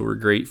also were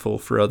grateful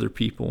for other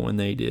people when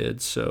they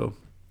did. So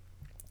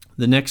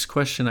the next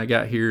question I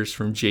got here is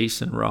from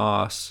Jason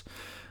Ross.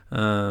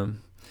 And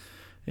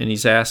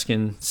he's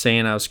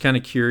saying, I was kind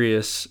of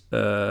curious,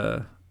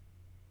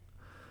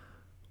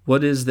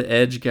 what is the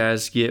edge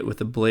guys get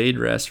with a blade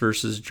rest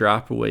versus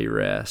drop away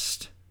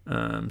rest?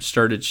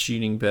 Started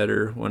shooting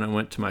better when I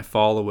went to my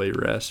fall away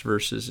rest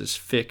versus his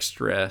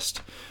fixed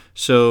rest.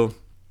 So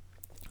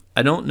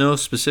I don't know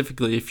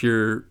specifically if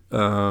you're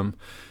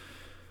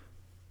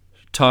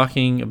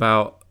talking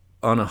about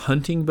on a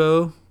hunting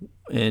bow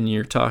and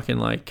you're talking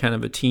like kind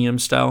of a TM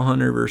style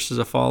hunter versus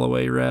a fall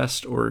away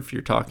rest, or if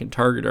you're talking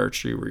target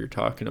archery where you're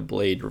talking a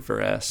blade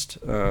rest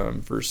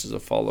versus a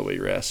fall away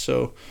rest.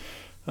 So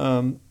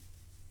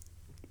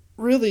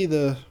really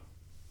the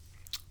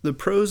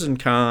pros and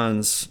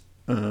cons,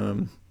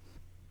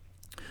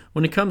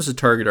 when it comes to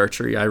target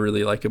archery, I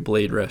really like a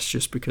blade rest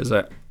just because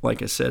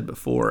like I said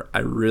before, I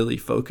really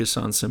focus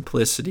on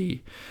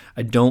simplicity.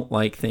 I don't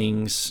like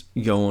things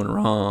going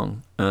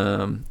wrong.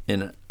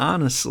 And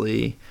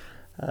honestly,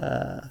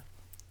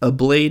 a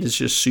blade is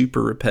just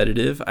super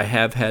repetitive. I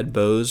have had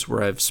bows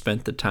where I've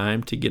spent the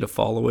time to get a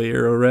fall away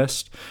arrow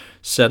rest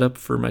set up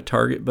for my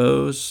target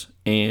bows,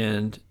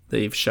 and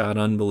they've shot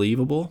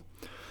unbelievable.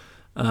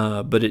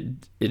 But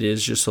it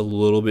is just a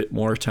little bit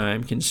more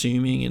time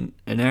consuming,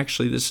 and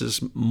actually this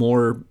is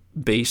more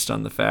based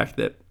on the fact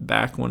that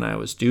back when I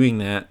was doing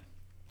that,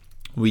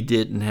 we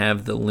didn't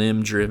have the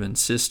limb driven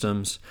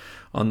systems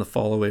on the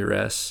fall away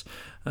rests.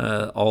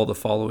 All the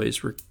fall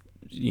aways were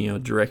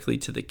directly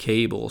to the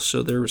cable,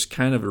 so there was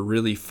kind of a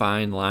really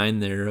fine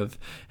line there of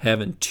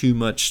having too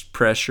much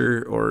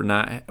pressure or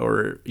not,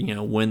 or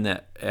when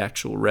that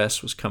actual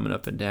rest was coming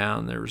up and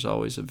down, there was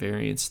always a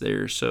variance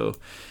there. So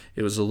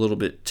it was a little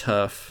bit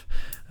tough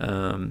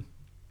to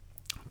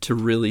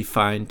really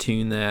fine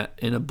tune that,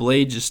 and a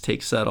blade just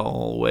takes that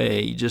all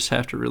away. You just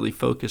have to really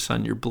focus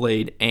on your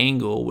blade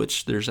angle,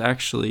 which there's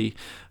actually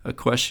a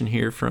question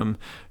here from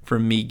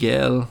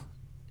Miguel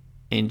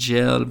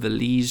Angel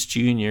Veliz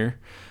Jr.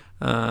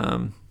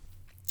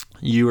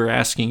 You were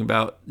asking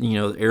about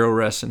arrow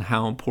rest and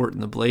how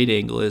important the blade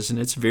angle is, and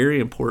it's very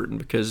important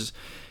because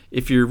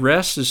if your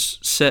rest is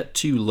set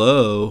too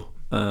low,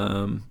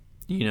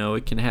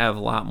 it can have a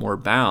lot more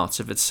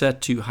bounce. If it's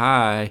set too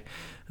high,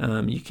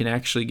 you can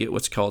actually get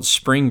what's called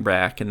spring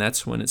back, and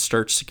that's when it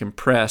starts to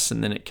compress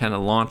and then it kind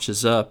of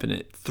launches up and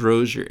it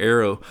throws your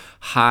arrow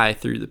high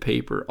through the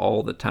paper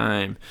all the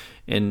time.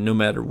 And no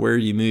matter where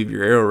you move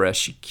your arrow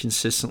rest, you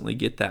consistently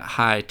get that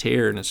high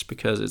tear, and it's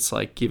because it's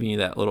like giving you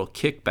that little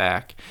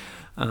kickback.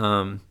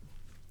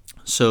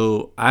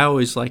 So I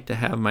always like to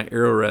have my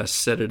arrow rest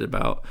set at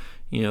about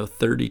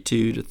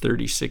 32 to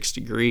 36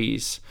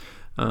 degrees.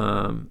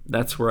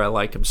 That's where I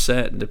like them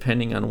set, and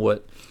depending on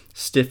what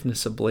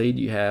stiffness of blade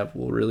you have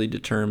will really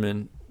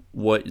determine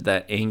what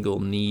that angle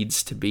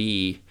needs to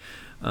be.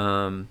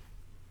 But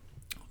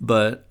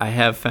I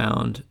have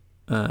found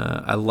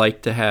I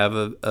like to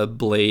have a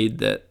blade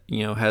that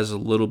has a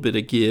little bit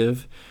of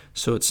give,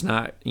 so it's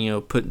not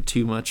putting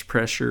too much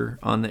pressure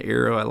on the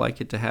arrow. I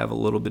like it to have a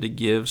little bit of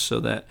give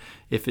so that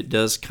if it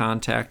does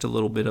contact a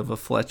little bit of a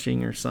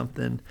fletching or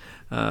something,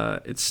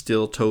 it's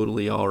still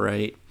totally all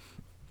right.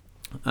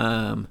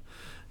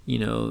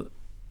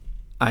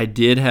 I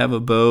did have a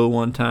bow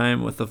one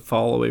time with a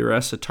fall away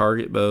rest, a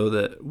target bow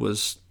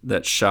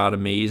that shot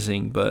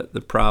amazing, but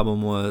the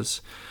problem was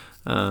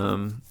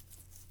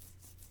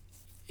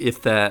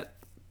if that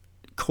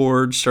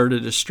cord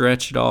started to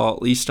stretch at all,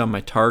 at least on my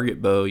target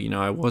bow,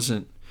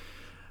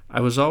 I I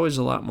was always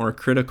a lot more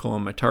critical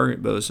on my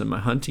target bows than my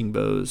hunting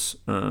bows.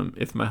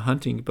 If my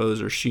hunting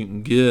bows are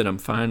shooting good, I'm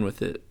fine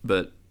with it,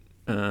 but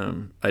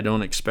I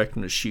don't expect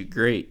them to shoot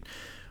great.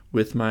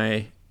 With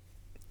my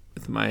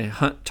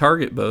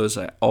target bows,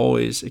 I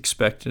always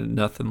expected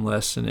nothing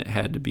less than it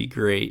had to be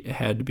great. It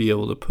had to be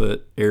able to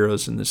put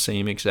arrows in the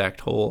same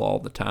exact hole all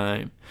the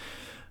time.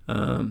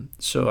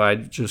 So I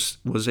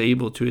just was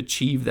able to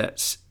achieve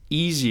that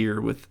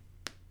easier with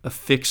a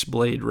fixed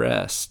blade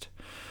rest.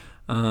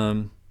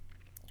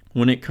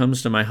 When it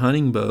comes to my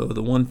hunting bow,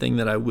 the one thing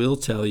that I will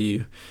tell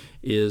you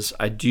is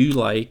I do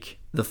like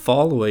the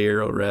fall-away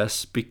arrow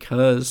rests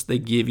because they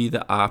give you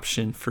the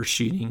option for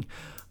shooting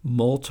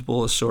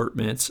multiple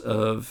assortments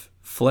of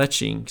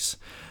fletchings.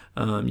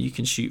 You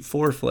can shoot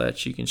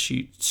 4-fletch, you can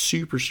shoot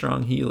super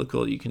strong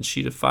helical, you can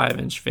shoot a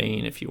 5-inch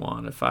vane if you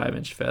want, a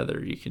 5-inch feather,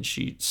 you can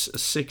shoot a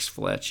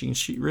 6-fletch, you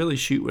can really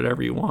shoot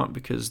whatever you want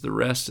because the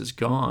rest is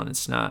gone.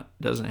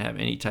 Doesn't have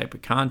any type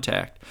of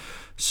contact.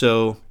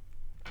 So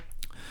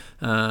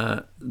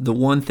the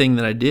one thing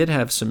that I did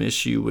have some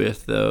issue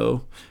with,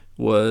 though,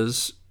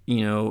 was,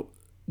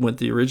 with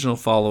the original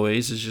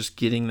followaways, is just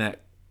getting that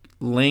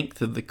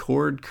length of the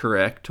cord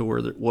correct to where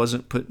it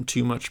wasn't putting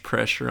too much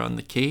pressure on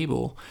the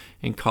cable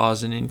and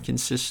causing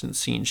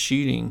inconsistency in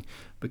shooting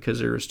because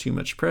there was too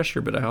much pressure.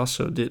 But I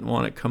also didn't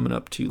want it coming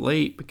up too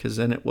late because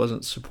then it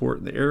wasn't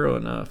supporting the arrow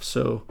enough.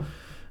 So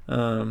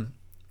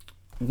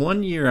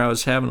one year I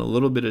was having a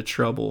little bit of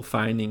trouble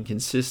finding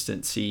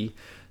consistency,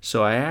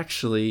 so I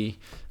actually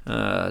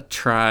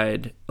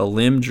tried a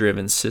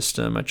limb-driven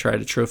system. I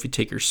tried a Trophy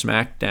Taker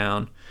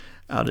Smackdown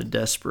out of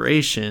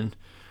desperation,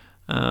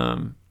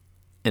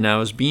 and I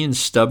was being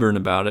stubborn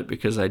about it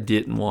because I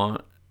didn't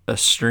want a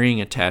string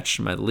attached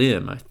to my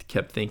limb. I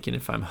kept thinking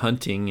if I'm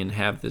hunting and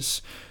have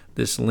this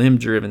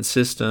limb-driven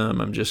system,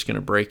 I'm just going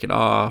to break it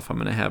off. I'm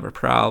going to have a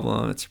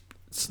problem.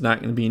 It's not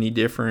going to be any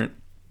different.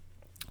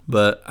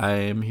 But I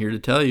am here to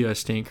tell you I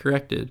stand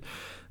corrected.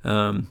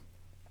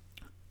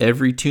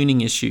 Every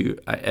tuning issue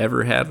I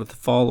ever had with the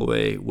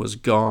fall-away was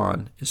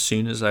gone as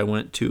soon as I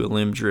went to a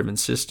limb-driven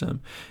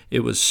system.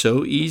 It was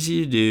so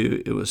easy to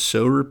do. It was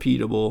so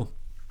repeatable.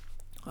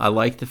 I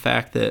like the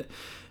fact that,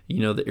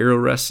 the arrow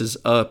rest is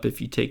up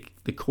if you take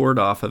the cord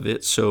off of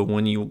it. So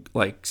when you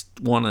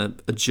want to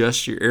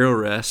adjust your arrow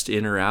rest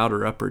in or out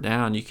or up or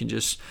down, you can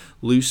just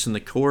loosen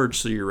the cord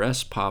so your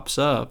rest pops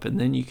up, and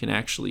then you can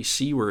actually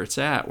see where it's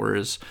at.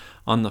 Whereas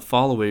on the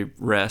fall-away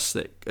rest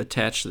that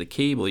attach to the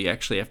cable, you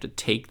actually have to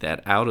take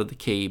that out of the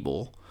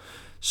cable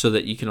so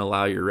that you can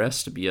allow your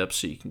rest to be up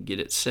so you can get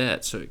it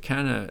set. So it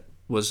kind of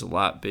was a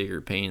lot bigger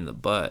pain in the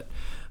butt.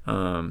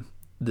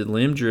 The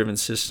limb-driven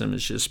system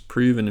has just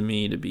proven to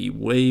me to be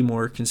way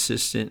more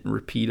consistent and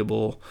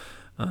repeatable.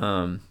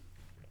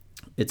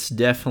 It's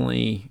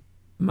definitely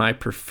my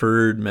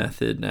preferred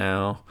method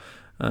now.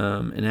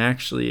 And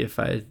actually, if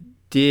I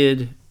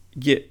did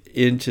get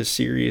into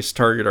serious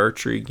target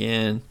archery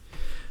again,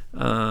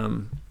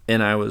 and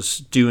I was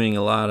doing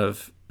a lot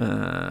of,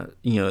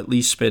 at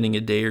least spending a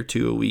day or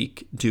two a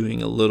week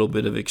doing a little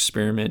bit of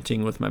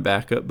experimenting with my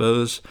backup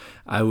bows,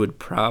 I would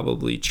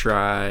probably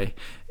try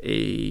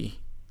a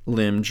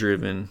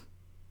limb-driven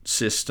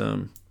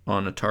system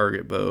on a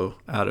target bow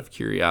out of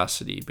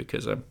curiosity,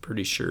 because I'm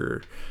pretty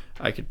sure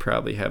I could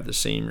probably have the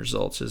same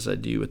results as I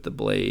do with the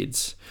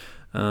blades.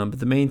 But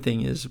the main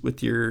thing is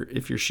if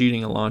you're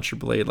shooting a launcher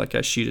blade, like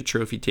I shoot a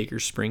Trophy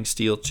Taker Spring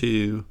Steel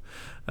 2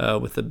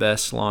 with the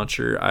best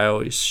launcher, I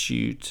always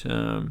shoot,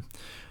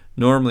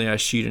 normally I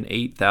shoot an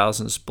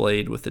 8/1000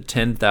 blade with a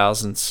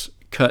 10/1000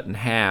 cut in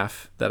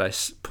half that I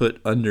put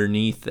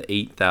underneath the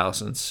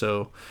 8/1000.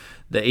 So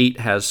the 8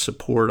 has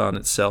support on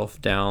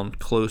itself down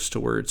close to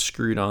where it's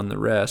screwed on the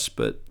rest,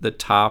 but the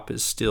top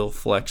is still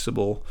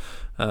flexible,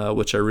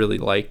 which I really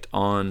liked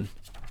on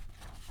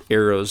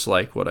arrows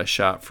like what I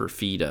shot for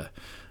FIDA,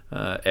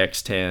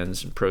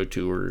 X10s and Pro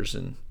Tours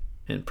and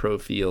Pro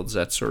Fields,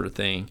 that sort of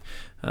thing.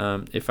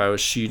 If I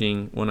was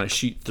shooting, when I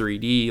shoot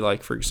 3D,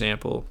 like for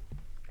example,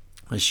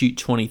 I shoot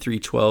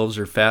 2312s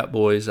or Fat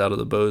Boys out of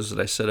the bows that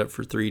I set up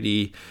for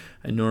 3D.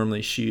 I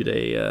normally shoot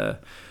a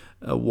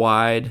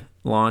wide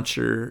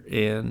launcher,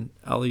 and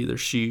I'll either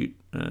shoot,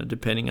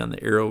 depending on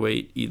the arrow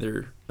weight,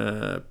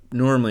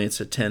 normally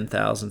it's a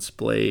 10/1000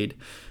 blade,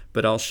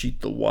 but I'll shoot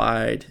the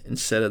wide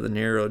instead of the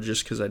narrow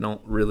just because I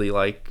don't really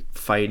like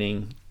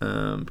fighting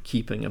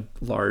keeping a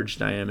large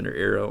diameter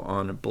arrow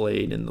on a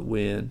blade in the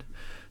wind.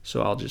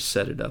 So I'll just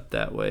set it up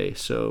that way.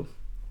 So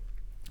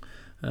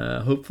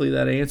hopefully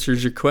that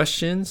answers your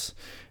questions,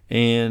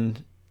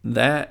 and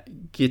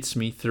that gets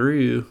me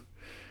through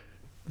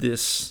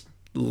this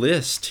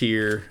list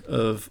here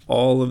of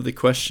all of the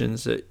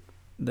questions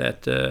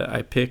that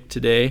I picked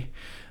today.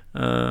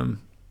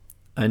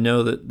 I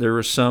know that there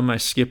were some I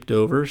skipped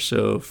over,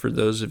 so for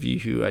those of you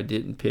who I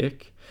didn't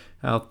pick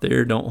out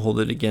there, don't hold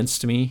it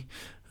against me.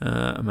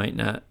 I might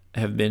not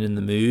have been in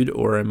the mood,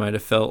 or I might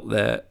have felt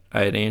that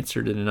I had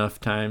answered it enough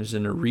times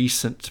in a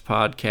recent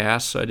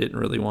podcast, so I didn't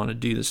really want to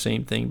do the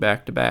same thing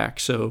back to back.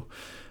 So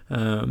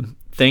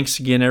thanks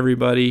again,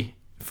 everybody,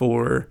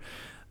 for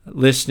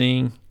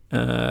listening.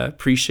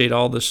 Appreciate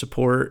all the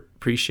support.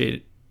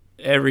 Appreciate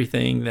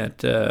everything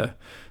that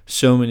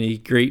so many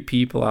great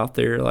people out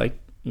there, like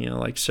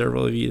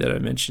several of you that I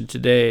mentioned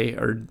today,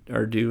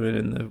 are doing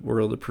in the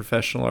world of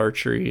professional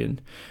archery.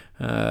 And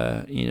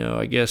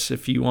I guess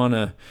if you want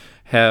to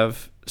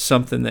have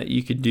something that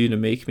you could do to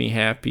make me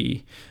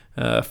happy,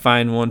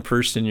 find one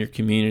person in your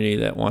community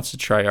that wants to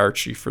try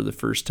archery for the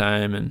first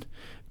time and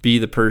be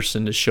the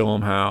person to show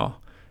them how.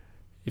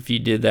 If you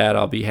did that,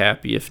 I'll be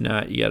happy. If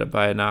not, you got to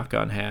buy a Nock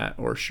On hat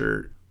or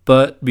shirt.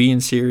 But being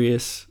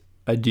serious,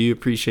 I do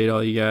appreciate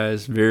all you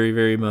guys very,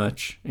 very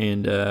much.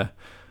 And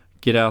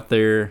get out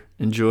there,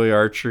 enjoy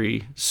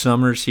archery.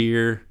 Summer's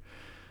here.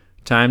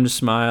 Time to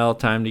smile,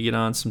 time to get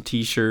on some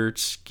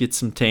t-shirts, get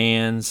some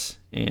tans,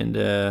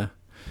 and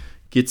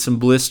get some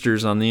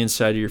blisters on the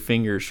inside of your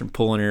fingers from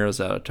pulling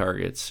arrows out of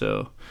targets.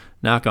 So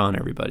Nock On,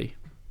 everybody.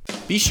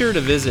 Be sure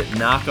to visit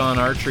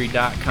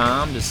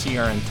nockonarchery.com to see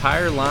our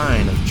entire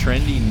line of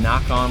trendy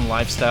Nock On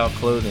lifestyle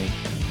clothing.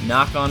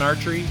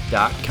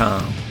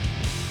 nockonarchery.com.